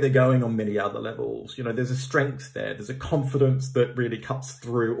know where they're going on many other levels. You know, there's a strength there. There's a confidence that really cuts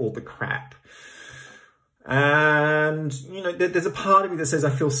through all the crap. And, you know, there's a part of me that says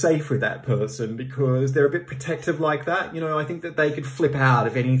I feel safe with that person because they're a bit protective like that. You know, I think that they could flip out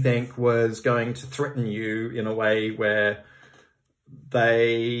if anything was going to threaten you in a way where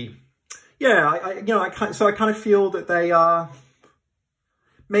they, yeah, so I kind of feel that they are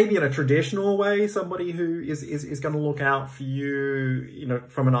maybe in a traditional way, somebody who is going to look out for you, you know,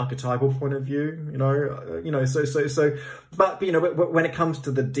 from an archetypal point of view, but, you know, when it comes to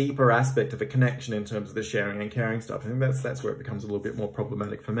the deeper aspect of a connection in terms of the sharing and caring stuff, I think that's where it becomes a little bit more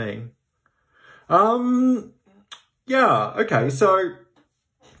problematic for me. Yeah, okay, so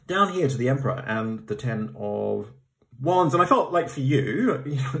down here to the Emperor and the Ten of Wands, and I felt like for you,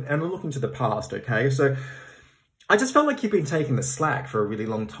 and looking to the past, okay, so I just felt like you've been taking the slack for a really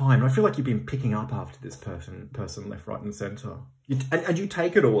long time. I feel like you've been picking up after this person left, right and centre. And you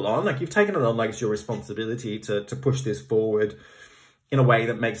take it all on. Like you've taken it on like it's your responsibility to push this forward in a way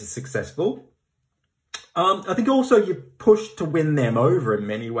that makes it successful. I think also you've pushed to win them over in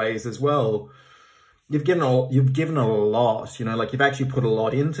many ways as well. You've given a lot, you know, like you've actually put a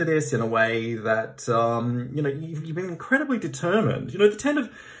lot into this in a way that, you know, you've been incredibly determined. You know, the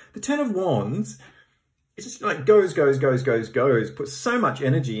Ten of Wands, it's just like goes, puts so much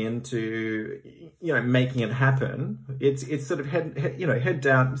energy into, you know, making it happen. It's sort of head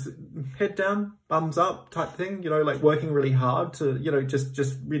down, thumbs up type thing, you know, like working really hard to, you know,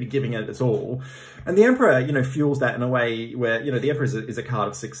 just really giving it its all. And the Emperor, you know, fuels that in a way where, you know, the Emperor is a card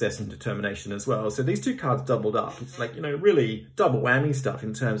of success and determination as well. So these two cards doubled up. It's like, you know, really double whammy stuff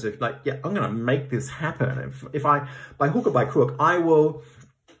in terms of like, yeah, I'm going to make this happen. If I, by hook or by crook, I will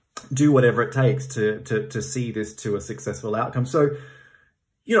do whatever it takes to see this to a successful outcome. So,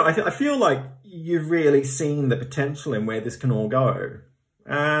 you know, I feel like you've really seen the potential in where this can all go.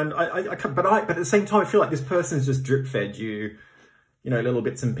 And but at the same time, I feel like this person's just drip fed you, you know, little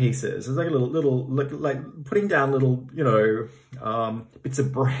bits and pieces. It's like a little like putting down little, you know, bits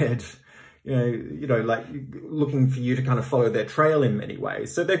of bread, you know, like looking for you to kind of follow their trail in many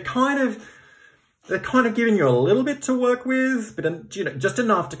ways. So they're kind of giving you a little bit to work with, but, you know, just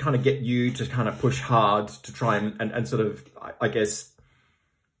enough to kind of get you to kind of push hard to try and sort of, I guess,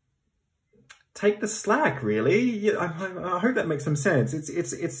 take the slack, really. Yeah, I hope that makes some sense.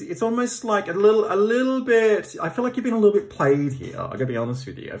 It's almost like a little bit, I feel like you've been a little bit played here. I gotta be honest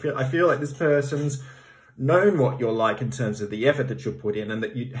with you. I feel like this person's known what you're like in terms of the effort that you put in and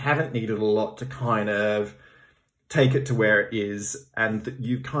that you haven't needed a lot to kind of take it to where it is, and that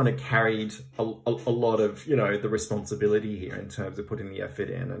you've kind of carried a lot of, you know, the responsibility here in terms of putting the effort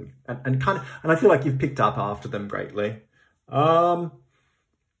in and I feel like you've picked up after them greatly.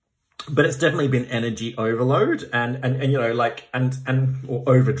 But it's definitely been energy overload and you know, like, or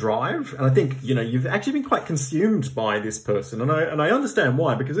overdrive. And I think, you know, you've actually been quite consumed by this person. And I understand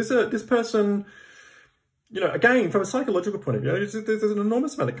why, because this person, you know, again, from a psychological point of view, there's an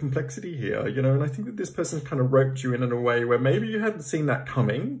enormous amount of complexity here, you know, and I think that this person's kind of roped you in a way where maybe you hadn't seen that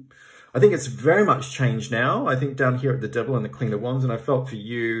coming. I think it's very much changed now. I think down here at the Devil and the Queen of Wands, and I felt for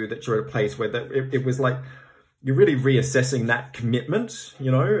you that you're at a place where it was like, you're really reassessing that commitment,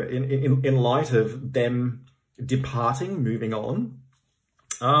 you know, in light of them departing, moving on.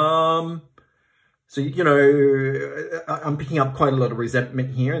 So, you know, I'm picking up quite a lot of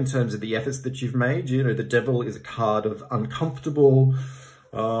resentment here in terms of the efforts that you've made. You know, the Devil is a card of uncomfortable,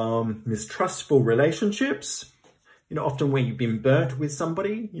 mistrustful relationships. You know, often where you've been burnt with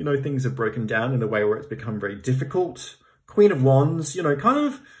somebody, you know, things have broken down in a way where it's become very difficult. Queen of Wands, you know, kind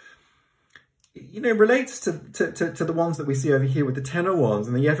of, you know, relates to the ones that we see over here with the Ten of Wands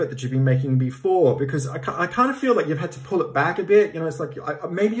and the effort that you've been making before, because I kind of feel like you've had to pull it back a bit. You know, it's like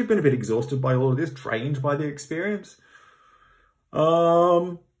maybe you've been a bit exhausted by all of this, drained by the experience. You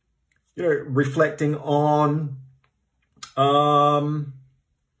know, reflecting on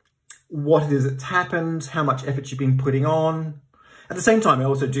what it is that's happened, how much effort you've been putting on. At the same time, I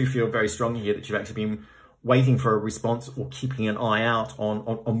also do feel very strongly here that you've actually been waiting for a response or keeping an eye out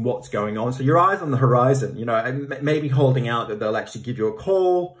on what's going on. So your eyes on the horizon, you know, and maybe holding out that they'll actually give you a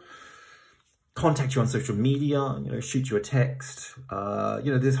call, contact you on social media, you know, shoot you a text.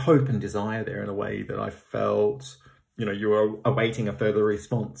 You know, there's hope and desire there in a way that I felt, you know, you were awaiting a further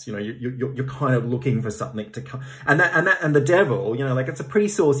response. You know, you're kind of looking for something to come. And the Devil, you know, like it's a pretty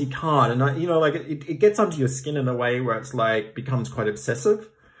saucy card. And, you know, like it gets under your skin in a way where it's like becomes quite obsessive.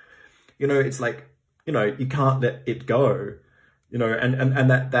 You know, it's like, you know, you can't let it go, you know,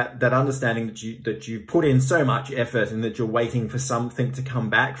 and that understanding that you put in so much effort and that you're waiting for something to come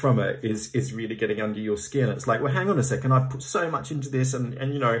back from it is really getting under your skin. It's like, well, hang on a second, I put so much into this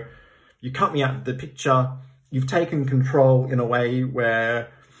and you know, you cut me out of the picture. You've taken control in a way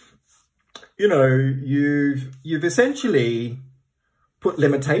where, you know, you've essentially put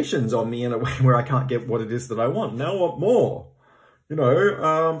limitations on me in a way where I can't get what it is that I want. Now I want more, you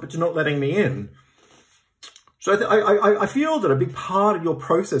know, but you're not letting me in. So I feel that a big part of your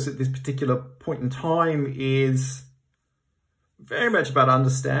process at this particular point in time is very much about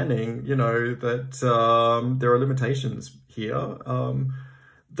understanding, you know, that there are limitations here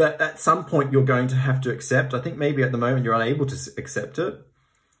that at some point you're going to have to accept. I think maybe at the moment you're unable to accept it.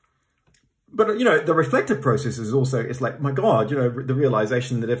 But, you know, the reflective process is also, it's like, my God, you know, the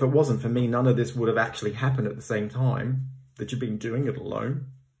realization that if it wasn't for me, none of this would have actually happened at the same time, that you've been doing it alone.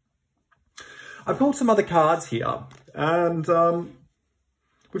 I pulled some other cards here, and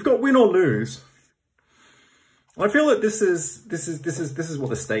we've got win or lose. I feel that this is what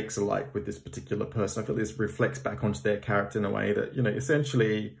the stakes are like with this particular person. I feel this reflects back onto their character in a way that, you know,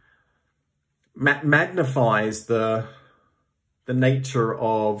 essentially magnifies the nature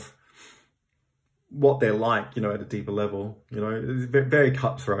of what they're like, you know, at a deeper level. You know, it's very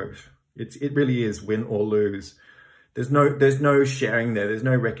cutthroat. It really is win or lose. There's no sharing there. There's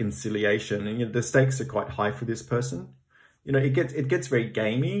no reconciliation, and you know, the stakes are quite high for this person. You know, it gets very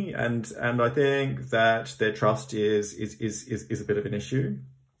gamey, and I think that their trust is a bit of an issue.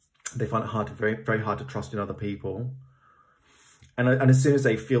 They find it very hard to trust in other people. And as soon as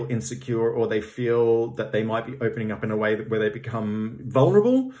they feel insecure, or they feel that they might be opening up in a way where they become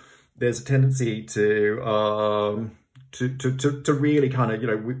vulnerable, there's a tendency to really kind of, you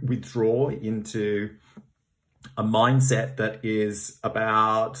know, withdraw into a mindset that is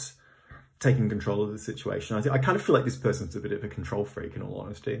about taking control of the situation. I kind of feel like this person's a bit of a control freak, in all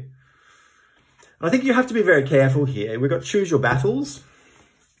honesty. And I think you have to be very careful here. We've got choose your battles.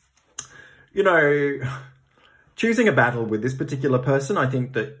 You know, choosing a battle with this particular person, I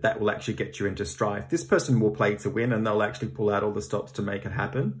think that will actually get you into strife. This person will play to win, and they'll actually pull out all the stops to make it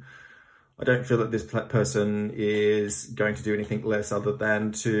happen. I don't feel that this person is going to do anything less other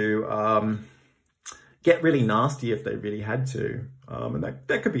than to get really nasty if they really had to. And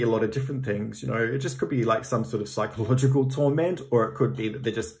that could be a lot of different things, you know. It just could be like some sort of psychological torment, or it could be that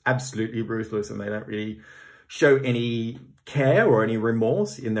they're just absolutely ruthless and they don't really show any care or any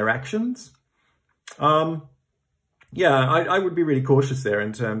remorse in their actions. Yeah, I would be really cautious there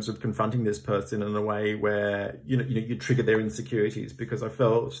in terms of confronting this person in a way where, you trigger their insecurities, because I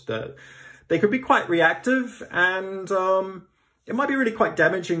felt that they could be quite reactive, and it might be really quite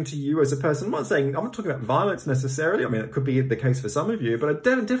damaging to you as a person. I'm not talking about violence necessarily. I mean, it could be the case for some of you, but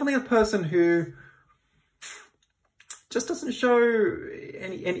definitely a person who just doesn't show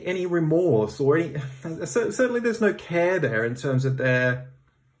any remorse or certainly there's no care there in terms of their,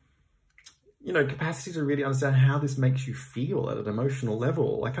 capacity to really understand how this makes you feel at an emotional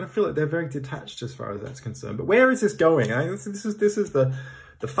level. I kind of feel like they're very detached as far as that's concerned. But where is this going? This is the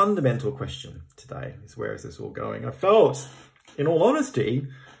fundamental question today, is where is this all going? I felt, in all honesty,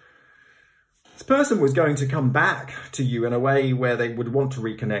 this person was going to come back to you in a way where they would want to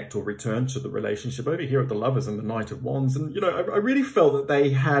reconnect or return to the relationship. Over here at the Lovers and the Knight of Wands. And, I really felt that they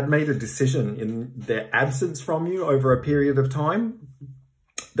had made a decision in their absence from you over a period of time,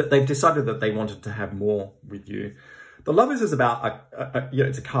 that they've decided that they wanted to have more with you. The Lovers is about,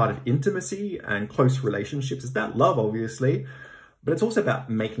 it's a card of intimacy and close relationships. It's about love, obviously, but it's also about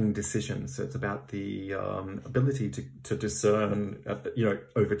making decisions. So it's about the ability to discern,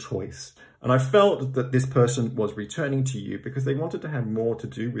 over choice. And I felt that this person was returning to you because they wanted to have more to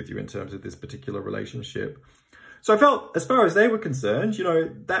do with you in terms of this particular relationship. So I felt, as far as they were concerned,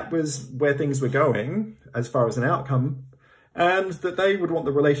 that was where things were going as far as an outcome, and that they would want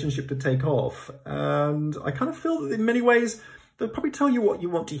the relationship to take off. And I kind of feel that in many ways, they'll probably tell you what you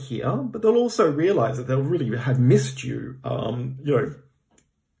want to hear, but they'll also realize that they'll really have missed you,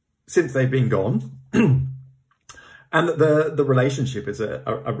 since they've been gone. And that the relationship is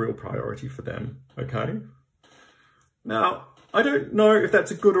a real priority for them, okay? Now, I don't know if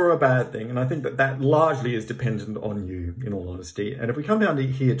that's a good or a bad thing, and I think that largely is dependent on you, in all honesty. And if we come down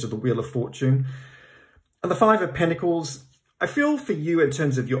here to the Wheel of Fortune and the Five of Pentacles, I feel for you in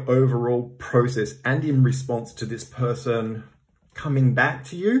terms of your overall process and in response to this person coming back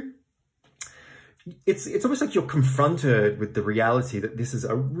to you, it's almost like you're confronted with the reality that this is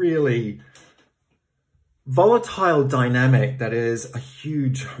a really volatile dynamic that is a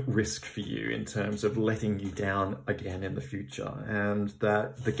huge risk for you in terms of letting you down again in the future, and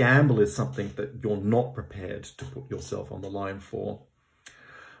that the gamble is something that you're not prepared to put yourself on the line for.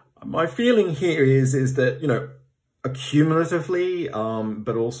 My feeling here is that, accumulatively,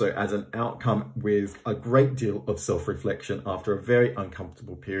 but also as an outcome with a great deal of self-reflection after a very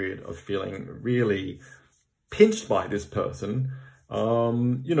uncomfortable period of feeling really pinched by this person,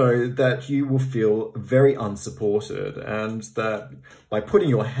 you know, that you will feel very unsupported, and that by putting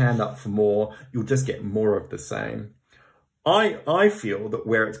your hand up for more, you'll just get more of the same. I feel that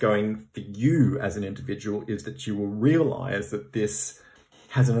where it's going for you as an individual is that you will realize that this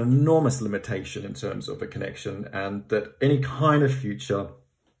has an enormous limitation in terms of a connection, and that any kind of future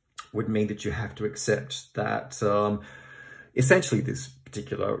would mean that you have to accept that essentially this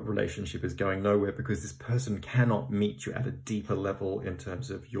particular relationship is going nowhere, because this person cannot meet you at a deeper level in terms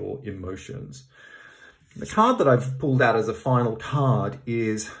of your emotions. The card that I've pulled out as a final card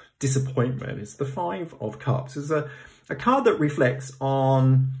is disappointment. It's the Five of Cups. It's a card that reflects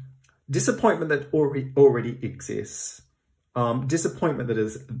on disappointment that already exists, disappointment that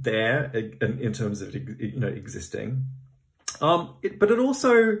is there in terms of, you know, existing, but it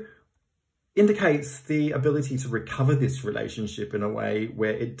also indicates the ability to recover this relationship in a way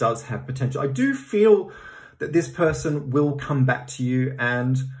where it does have potential. I do feel that this person will come back to you,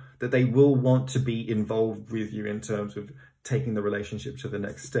 and that they will want to be involved with you in terms of taking the relationship to the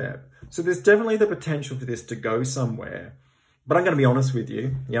next step. So there's definitely the potential for this to go somewhere. But I'm going to be honest with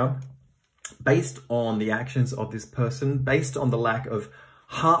you, yeah, based on the actions of this person, based on the lack of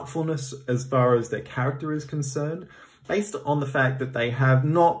heartfulness as far as their character is concerned, based on the fact that they have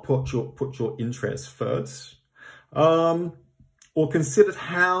not put your interests first, or considered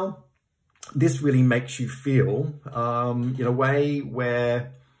how this really makes you feel, in a way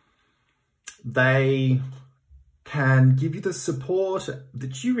where they can give you the support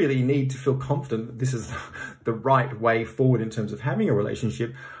that you really need to feel confident that this is the right way forward in terms of having a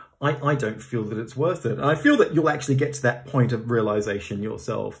relationship, I don't feel that it's worth it. And I feel that you'll actually get to that point of realization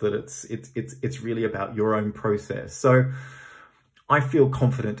yourself, that it's really about your own process. So I feel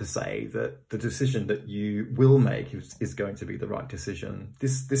confident to say that the decision that you will make is going to be the right decision.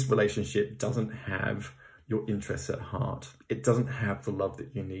 This relationship doesn't have your interests at heart. It doesn't have the love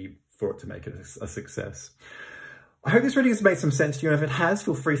that you need for it to make it a success. I hope this reading has made some sense to you, and if it has,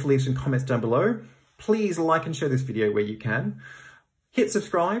 feel free to leave some comments down below. Please like and share this video where you can. Hit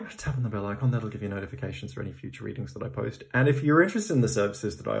subscribe, tap on the bell icon, that'll give you notifications for any future readings that I post. And if you're interested in the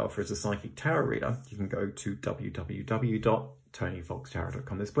services that I offer as a psychic tarot reader, you can go to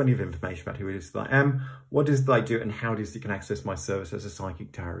www.tonyfoxtarot.com. There's plenty of information about who it is that I am, what it is that I do, and how it is that you can access my service as a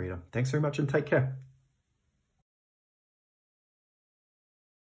psychic tarot reader. Thanks very much and take care.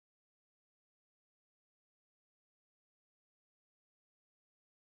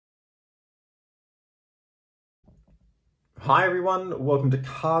 Hi everyone, welcome to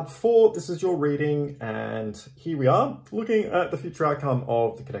card 4. This is your reading, and here we are looking at the future outcome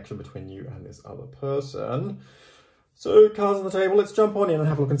of the connection between you and this other person. So cards on the table, let's jump on in and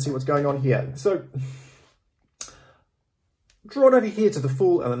have a look and see what's going on here. So drawn over here to the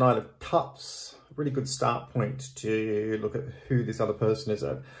Fool and the Knight of Cups, a really good start point to look at who this other person is.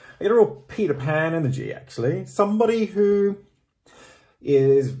 I get a real Peter Pan energy actually, somebody who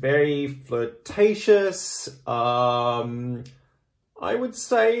is very flirtatious. I would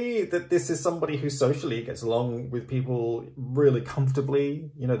say that this is somebody who socially gets along with people really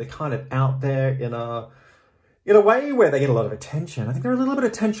comfortably. You know, they're kind of out there in a way where they get a lot of attention. I think they're a little bit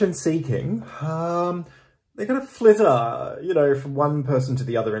attention seeking. They kind of flitter, you know, from one person to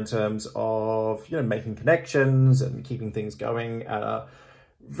the other in terms of, you know, making connections and keeping things going at a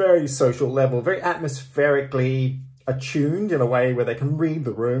very social level, very atmospherically attuned in a way where they can read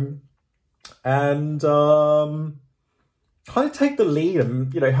the room and kind of take the lead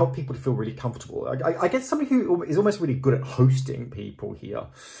and, you know, help people to feel really comfortable. I get somebody who is almost really good at hosting people here.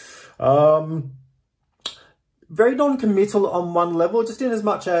 Very non-committal on one level, just in as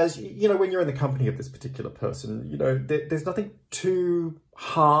much as, you know, when you're in the company of this particular person, you know, there's nothing too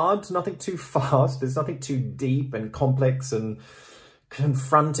hard, nothing too fast, there's nothing too deep and complex and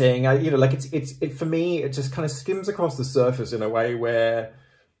confronting. You know, like it for me, it just kind of skims across the surface in a way where,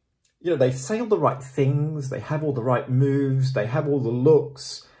 you know, they say all the right things, they have all the right moves, they have all the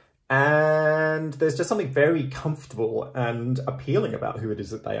looks, and there's just something very comfortable and appealing about who it is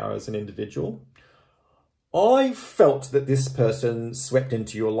that they are as an individual. I felt that this person swept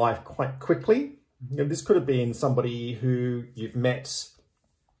into your life quite quickly. You know, this could have been somebody who you've met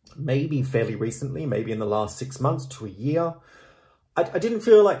maybe fairly recently, maybe in the last 6 months to a year. I didn't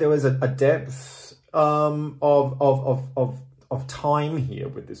feel like there was a depth of time here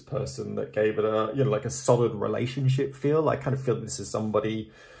with this person that gave it a, you know, like a solid relationship feel. I kind of feel this is somebody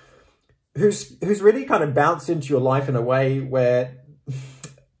who's really kind of bounced into your life in a way where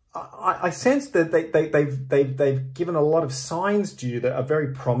I sense that they've given a lot of signs to you that are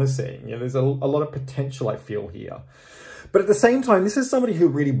very promising. You know, there's a lot of potential I feel here. But at the same time, this is somebody who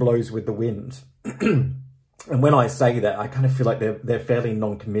really blows with the wind. And when I say that, I kind of feel like they're fairly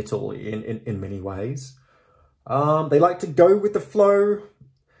non-committal in many ways. They like to go with the flow.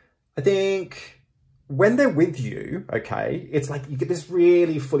 I think when they're with you, okay, it's like you get this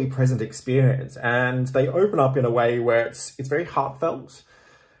really fully present experience, and they open up in a way where it's very heartfelt,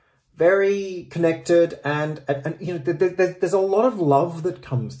 very connected, and you know, there's a lot of love that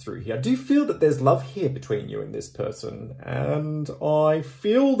comes through here. I do feel that there's love here between you and this person, and I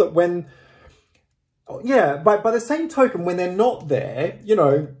feel that when, yeah, by the same token, when they're not there, you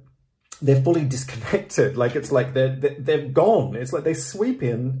know, they're fully disconnected. Like, it's like they've gone. It's like they sweep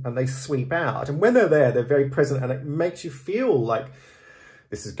in and they sweep out. And when they're there, they're very present, and it makes you feel like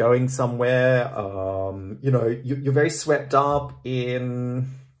this is going somewhere. You know, you're very swept up in,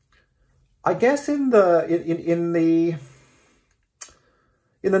 I guess, in the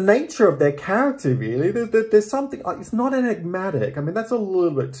nature of their character, really. There's something, it's not enigmatic. I mean, that's a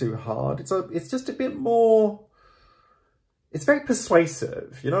little bit too hard. It's just a bit more, it's very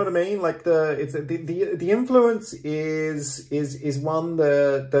persuasive, you know what I mean? Like the influence is one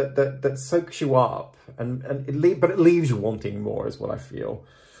that soaks you up, but it leaves you wanting more, is what I feel.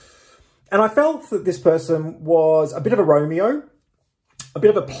 And I felt that this person was a bit of a Romeo, a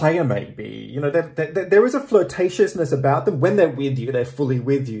bit of a player, maybe. You know, there is a flirtatiousness about them. When they're with you, they're fully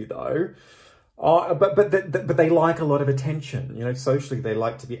with you, though. But they like a lot of attention. You know, socially, they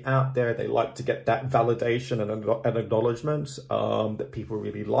like to be out there. They like to get that validation and acknowledgement that people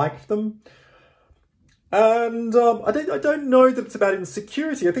really like them. And I don't know that it's about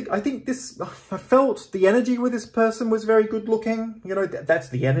insecurity. I felt the energy with this person was very good looking. You know, that's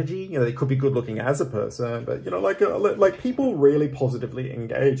the energy. You know, they could be good looking as a person, but you know, like people really positively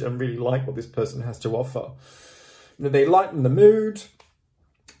engage and really like what this person has to offer. You know, they lighten the mood.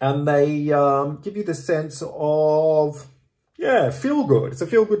 And they give you the sense of, yeah, feel good. It's a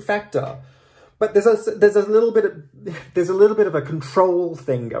feel good factor. But there's a little bit of a control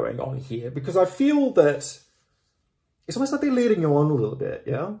thing going on here, because I feel that it's almost like they're leading you on a little bit.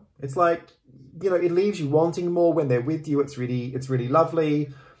 Yeah, it's like, you know, it leaves you wanting more when they're with you. It's really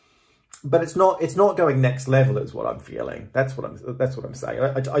lovely, but it's not going next level, is what I'm feeling. That's what I'm saying.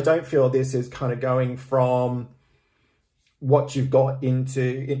 I don't feel this is kind of going from what you've got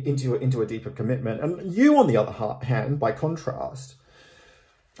into a deeper commitment. And you, on the other hand, by contrast,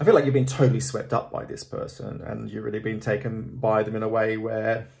 I feel like you've been totally swept up by this person, and you've really been taken by them in a way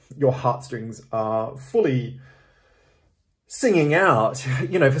where your heartstrings are fully singing out,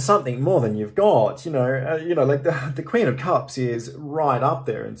 you know, for something more than you've got. You know, like the Queen of Cups is right up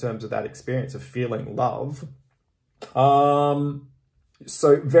there in terms of that experience of feeling love.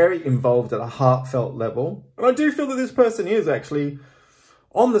 So very involved at a heartfelt level. And I do feel that this person is actually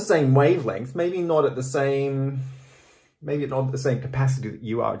on the same wavelength, maybe not at the same capacity that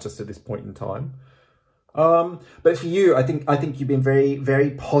you are just at this point in time. But for you, I think you've been very, very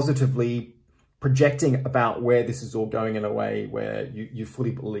positively projecting about where this is all going in a way where you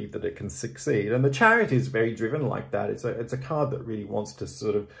fully believe that it can succeed. And the Chariot is very driven like that. It's a card that really wants to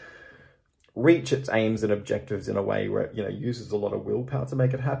sort of reach its aims and objectives in a way where it, you know, uses a lot of willpower to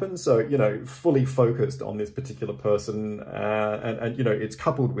make it happen. So, you know, fully focused on this particular person, and you know, it's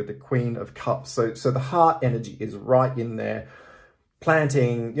coupled with the Queen of Cups. So the heart energy is right in there,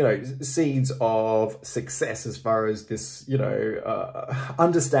 planting, you know, seeds of success as far as this, you know,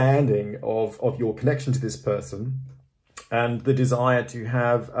 understanding of your connection to this person, and the desire to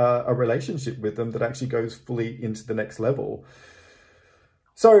have a relationship with them that actually goes fully into the next level.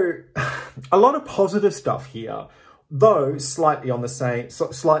 So a lot of positive stuff here, though slightly on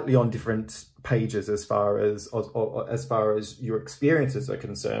different pages as far as your experiences are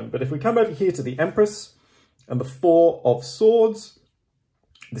concerned. But if we come over here to the Empress and the Four of Swords,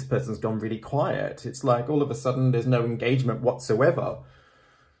 this person's gone really quiet. It's like all of a sudden there's no engagement whatsoever.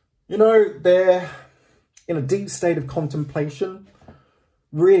 You know, they're in a deep state of contemplation,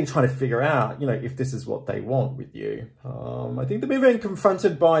 really trying to figure out, you know, if this is what they want with you. I think they've been very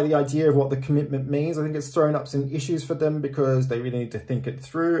confronted by the idea of what the commitment means. I think it's thrown up some issues for them because they really need to think it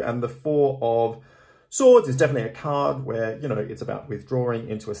through. And the Four of Swords is definitely a card where, you know, it's about withdrawing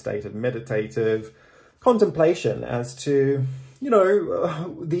into a state of meditative contemplation as to, you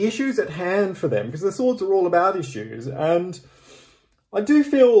know, the issues at hand for them, because the swords are all about issues. And I do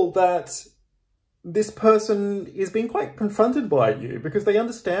feel that this person is being quite confronted by you because they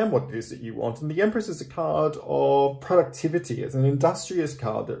understand what it is that you want. And the Empress is a card of productivity. It's an industrious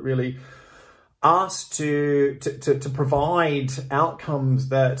card that really asks to provide outcomes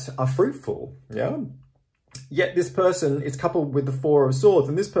that are fruitful. Yeah. Yet this person is coupled with the Four of Swords,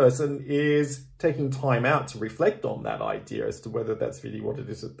 and this person is taking time out to reflect on that idea as to whether that's really what it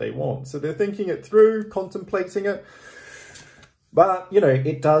is that they want. So they're thinking it through, contemplating it. But, you know,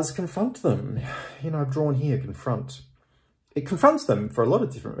 it does confront them. You know, I've drawn here, confront. It confronts them for a lot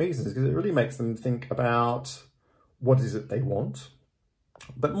of different reasons, because it really makes them think about what is it they want.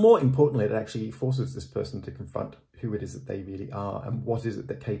 But more importantly, it actually forces this person to confront who it is that they really are and what is it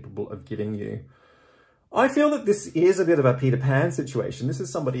they're capable of giving you. I feel that this is a bit of a Peter Pan situation. This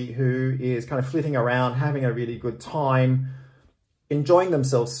is somebody who is kind of flitting around, having a really good time, enjoying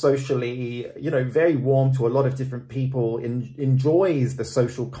themselves socially, you know, very warm to a lot of different people, enjoys the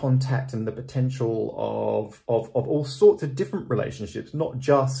social contact and the potential of all sorts of different relationships, not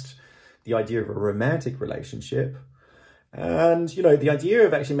just the idea of a romantic relationship. And, you know, the idea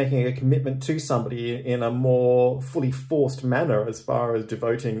of actually making a commitment to somebody in a more fully forced manner as far as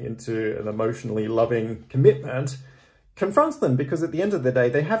devoting into an emotionally loving commitment confronts them, because at the end of the day,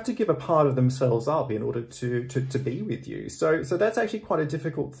 they have to give a part of themselves up in order to be with you. So that's actually quite a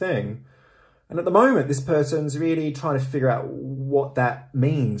difficult thing. And at the moment, this person's really trying to figure out what that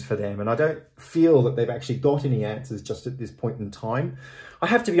means for them. And I don't feel that they've actually got any answers just at this point in time. I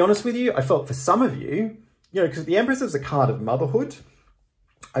have to be honest with you, I felt for some of you, you know, because the Empress is a card of motherhood.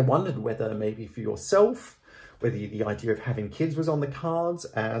 I wondered whether maybe for yourself, whether the idea of having kids was on the cards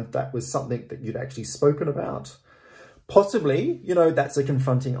and that was something that you'd actually spoken about. Possibly, you know, that's a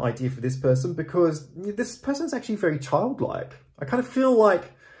confronting idea for this person, because this person's actually very childlike. I kind of feel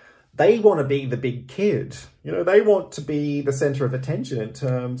like they want to be the big kid. You know, they want to be the center of attention in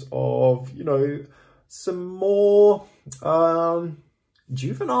terms of, you know, some more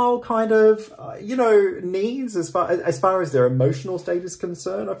juvenile kind of, you know, needs as far as their emotional state is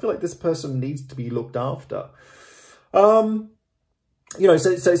concerned. I feel like this person needs to be looked after. You know,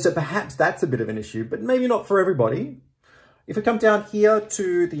 so perhaps that's a bit of an issue, but maybe not for everybody. If we come down here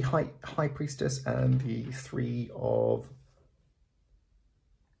to the High Priestess and the Three of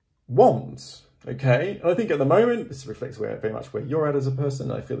Wands, okay? And I think at the moment, this reflects very much where you're at as a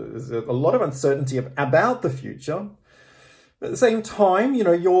person. I feel that there's a lot of uncertainty about the future. At the same time, you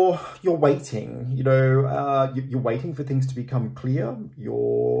know, you're waiting, you know, you're waiting for things to become clear.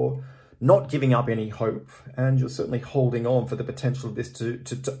 You're not giving up any hope, and you're certainly holding on for the potential of this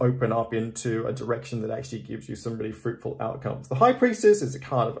to open up into a direction that actually gives you some really fruitful outcomes. The High Priestess is a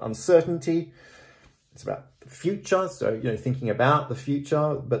card of uncertainty. It's about the future, so, you know, thinking about the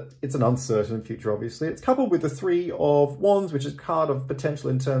future, but it's an uncertain future, obviously. It's coupled with the Three of Wands, which is a card of potential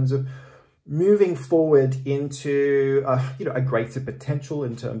in terms of moving forward into, you know, a greater potential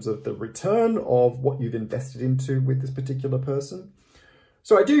in terms of the return of what you've invested into with this particular person.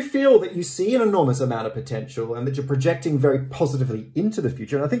 So I do feel that you see an enormous amount of potential and that you're projecting very positively into the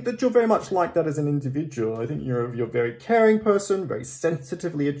future. And I think that you're very much like that as an individual. I think you're a very caring person, very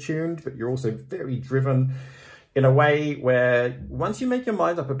sensitively attuned, but you're also very driven in a way where once you make your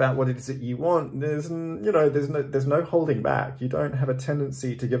mind up about what it is that you want, there's no holding back. You don't have a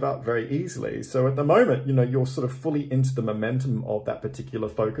tendency to give up very easily. So at the moment, you know, you're sort of fully into the momentum of that particular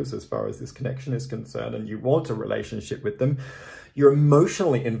focus as far as this connection is concerned, and you want a relationship with them. You're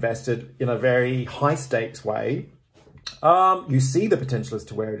emotionally invested in a very high stakes way. You see the potential as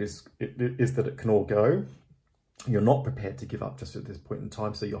to where it is that it can all go. You're not prepared to give up just at this point in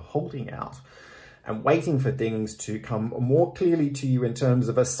time. So you're holding out and waiting for things to come more clearly to you in terms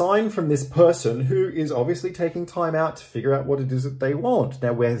of a sign from this person who is obviously taking time out to figure out what it is that they want.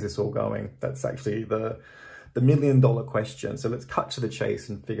 Now, where's this all going? That's actually the million-dollar question. So let's cut to the chase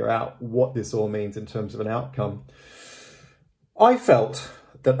and figure out what this all means in terms of an outcome. I felt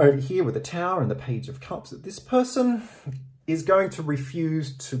that over here with the Tower and the Page of Cups, that this person is going to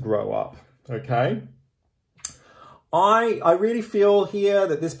refuse to grow up, okay? I really feel here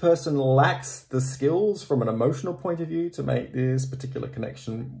that this person lacks the skills from an emotional point of view to make this particular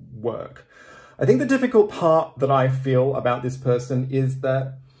connection work. I think the difficult part that I feel about this person is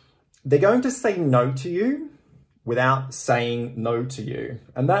that they're going to say no to you without saying no to you.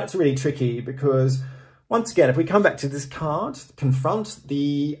 And that's really tricky because, once again, if we come back to this card, confront,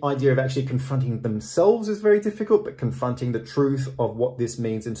 the idea of actually confronting themselves is very difficult, but confronting the truth of what this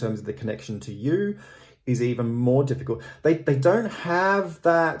means in terms of the connection to you is even more difficult. They don't have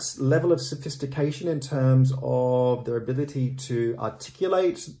that level of sophistication in terms of their ability to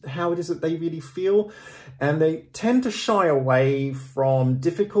articulate how it is that they really feel. And they tend to shy away from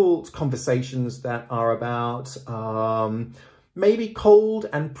difficult conversations that are about maybe cold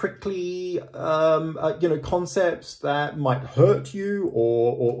and prickly, you know, concepts that might hurt you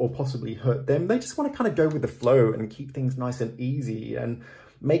or possibly hurt them. They just want to kind of go with the flow and keep things nice and easy. And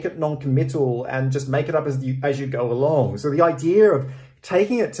make it non-committal and just make it up as you go along. So the idea of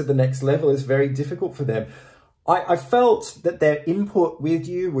taking it to the next level is very difficult for them. I felt that their input with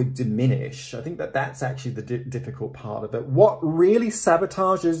you would diminish. I think that that's actually the difficult part of it. What really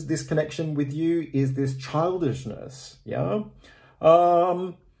sabotages this connection with you is this childishness, yeah?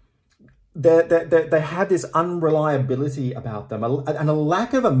 They have this unreliability about them and a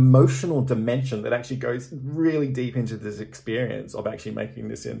lack of emotional dimension that actually goes really deep into this experience of actually making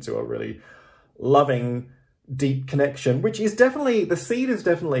this into a really loving, deep connection, which is definitely, the seed is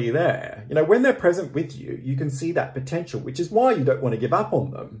definitely there. You know, when they're present with you, you can see that potential, which is why you don't want to give up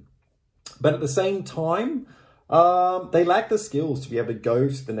on them. But at the same time, they lack the skills to be able to go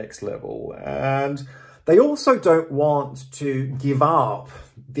to the next level. And they also don't want to give up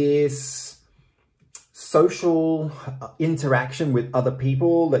this social interaction with other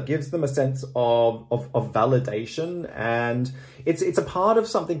people that gives them a sense of validation, and it's a part of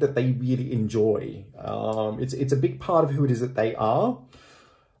something that they really enjoy. It's a big part of who it is that they are.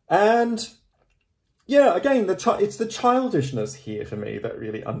 And yeah, again, it's the childishness here for me that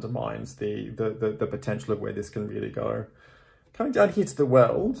really undermines the potential of where this can really go. Coming down here to the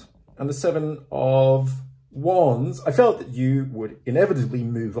world and the Seven of Wands, I felt that you would inevitably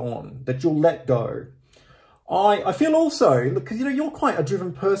move on, that you'll let go. I feel also, because you know, you're quite a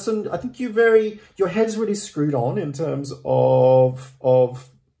driven person. I think your head's really screwed on in terms of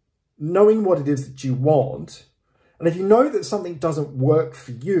knowing what it is that you want. And if you know that something doesn't work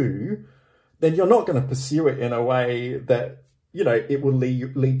for you, then you're not going to pursue it in a way that, you know, it will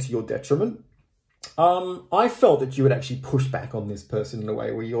lead to your detriment. I felt that you would actually push back on this person in a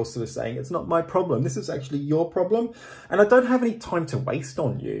way where you're sort of saying, it's not my problem, this is actually your problem, and I don't have any time to waste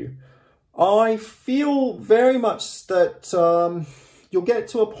on you. I feel very much that you'll get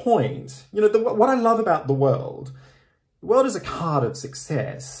to a point, you know, what I love about the world is a card of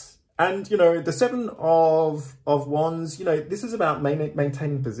success. And, you know, the Seven of Wands, you know, this is about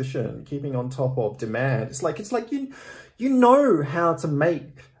maintaining position, keeping on top of demand. It's like you know how to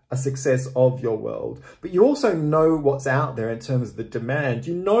make a success of your world, but you also know what's out there in terms of the demand.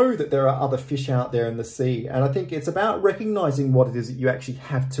 You know that there are other fish out there in the sea. And I think it's about recognizing what it is that you actually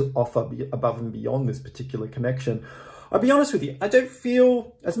have to offer above and beyond this particular connection. I'll be honest with you, I don't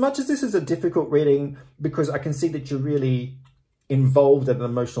feel, as much as this is a difficult reading, because I can see that you're really involved at an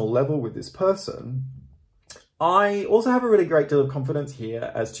emotional level with this person, I also have a really great deal of confidence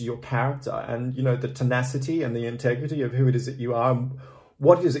here as to your character and, you know, the tenacity and the integrity of who it is that you are, and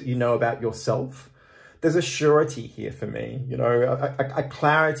what it is that you know about yourself. There's a surety here for me, you know, a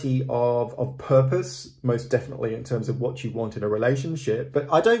clarity of purpose, most definitely, in terms of what you want in a relationship.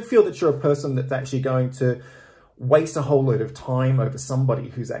 But I don't feel that you're a person that's actually going to waste a whole load of time over somebody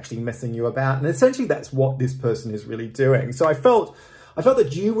who's actually messing you about. And essentially that's what this person is really doing. So I felt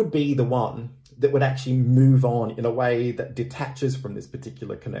that you would be the one that would actually move on in a way that detaches from this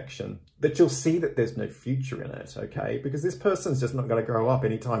particular connection, that you'll see that there's no future in it, okay? Because this person's just not going to grow up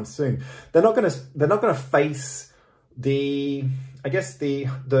anytime soon. They're not going to face the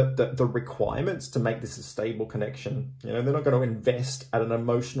requirements to make this a stable connection. You know, they're not going to invest at an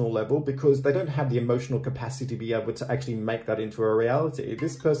emotional level because they don't have the emotional capacity to be able to actually make that into a reality.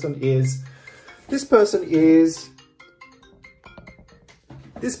 This person is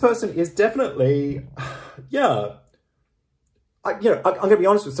definitely, yeah. I'm going to be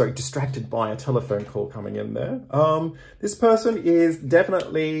honest with you, sorry, distracted by a telephone call coming in there. This person is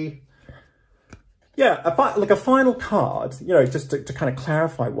definitely, yeah, like a final card, you know, just to kind of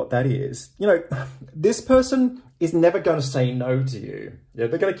clarify what that is. You know, this person is never going to say no to you. You know,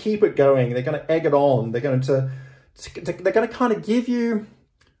 they're going to keep it going. They're going to egg it on. They're going to kind of give you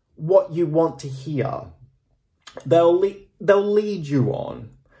what you want to hear. They'll lead you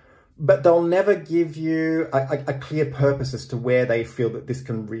on, but they'll never give you a clear purpose as to where they feel that this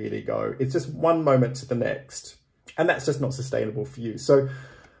can really go. It's just one moment to the next, and that's just not sustainable for you. So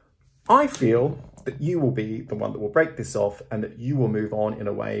I feel that you will be the one that will break this off, and that you will move on in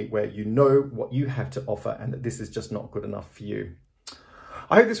a way where you know what you have to offer and that this is just not good enough for you.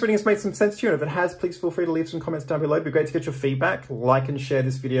 I hope this reading has made some sense to you, and if it has, please feel free to leave some comments down below. It'd be great to get your feedback. Like and share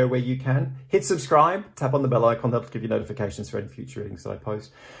this video where you can. Hit subscribe, tap on the bell icon, that'll give you notifications for any future readings that I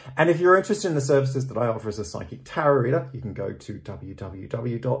post. And if you're interested in the services that I offer as a psychic tarot reader, you can go to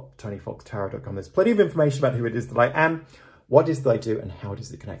www.tonyfoxtarot.com. There's plenty of information about who it is that I am, what it is that I do, and how it is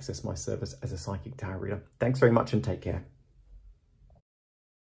that you can access my service as a psychic tarot reader. Thanks very much and take care.